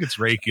 fucking, I think it's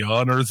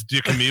Raytheon or it's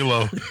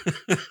DiCamillo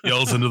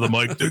yells into the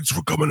mic, "Thanks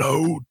for coming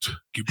out,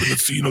 keeping the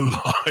scene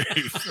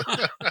alive."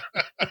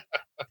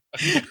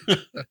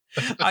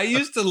 I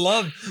used to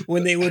love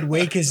when they would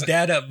wake his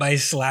dad up by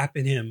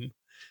slapping him.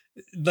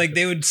 Like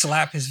they would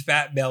slap his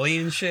fat belly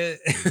and shit.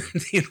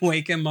 They'd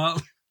wake him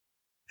up.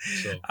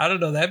 So, I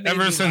don't know. That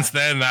ever since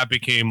then, that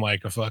became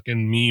like a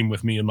fucking meme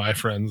with me and my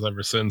friends.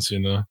 Ever since,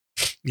 Yeah.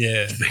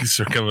 Thanks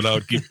for coming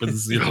out, keeping the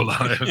scene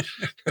alive.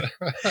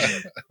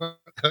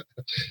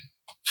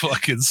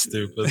 Fucking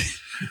stupid.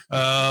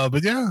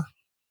 But yeah,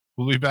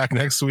 we'll be back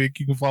next week.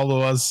 You can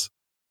follow us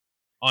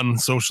on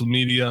social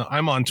media.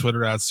 I'm on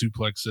Twitter at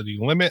Suplex City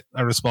Limit.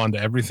 I respond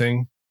to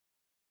everything.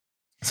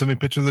 Send me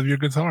pictures of your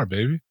guitar,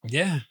 baby.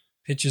 Yeah.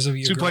 Pictures of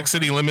your Suplex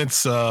City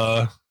Limits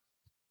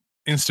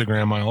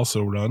Instagram I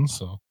also run,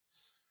 so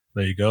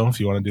there you go if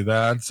you want to do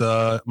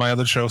that. My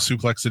other show,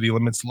 Suplex City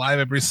Limits, live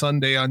every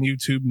Sunday on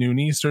YouTube, noon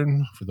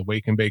Eastern, for the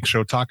Wake and Bake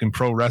Show, talking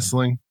pro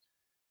wrestling,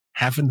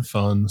 having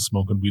fun,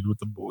 smoking weed with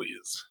the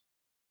boys.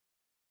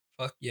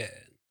 Fuck yeah.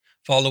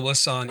 Follow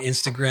us on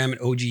Instagram at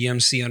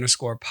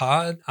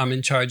OGMC_pod. I'm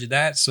in charge of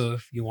that, so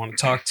if you want to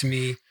talk to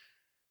me,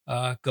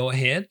 go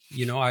ahead.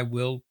 I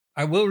will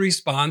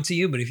respond to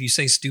you, but if you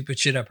say stupid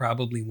shit, I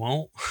probably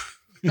won't.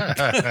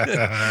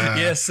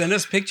 Yeah, send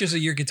us pictures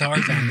of your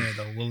guitars on there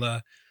though.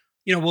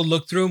 We'll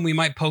look through them. We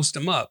might post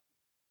them up.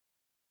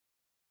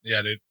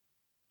 Yeah, dude.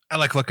 I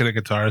like looking at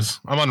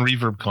guitars. I'm on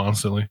Reverb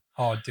constantly.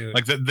 Oh, dude.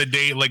 Like the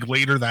day, like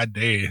later that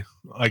day,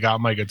 I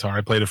got my guitar.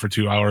 I played it for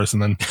 2 hours,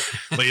 and then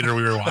later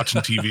we were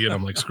watching TV, and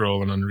I'm like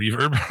scrolling on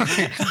Reverb.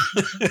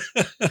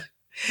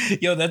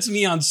 Yo, that's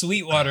me on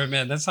Sweetwater,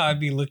 man. That's how I'd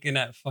be looking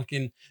at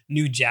fucking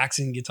new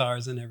Jackson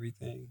guitars and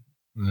everything.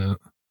 Yeah.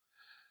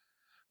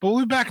 But we'll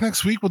be back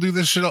next week. We'll do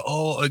this shit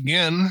all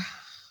again.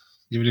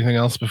 You have anything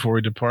else before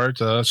we depart?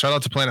 Shout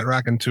out to Planet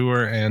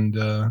Raconteur and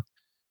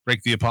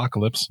Break the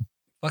Apocalypse.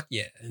 Fuck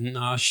yeah.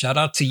 And shout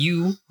out to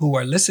you who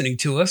are listening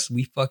to us.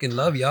 We fucking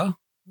love y'all.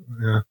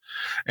 Yeah.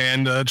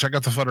 And check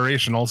out the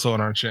Federation also on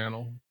our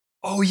channel.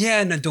 Oh,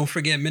 yeah. And don't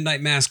forget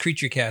Midnight Mass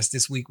Creature Cast.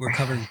 This week we're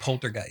covering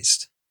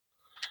Poltergeist.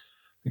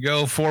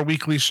 Go 4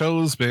 weekly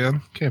shows,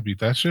 man. Can't beat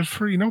that shit.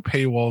 Free, no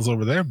paywalls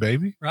over there,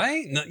 baby.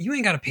 Right? No, you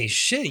ain't got to pay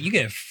shit. You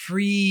get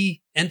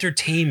free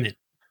entertainment.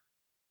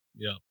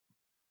 Yeah.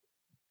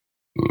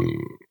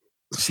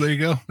 So there you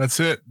go. That's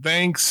it.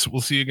 Thanks.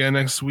 We'll see you again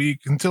next week.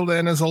 Until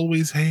then, as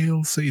always,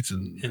 hail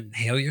Satan. And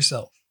hail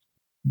yourself.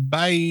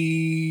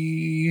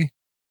 Bye.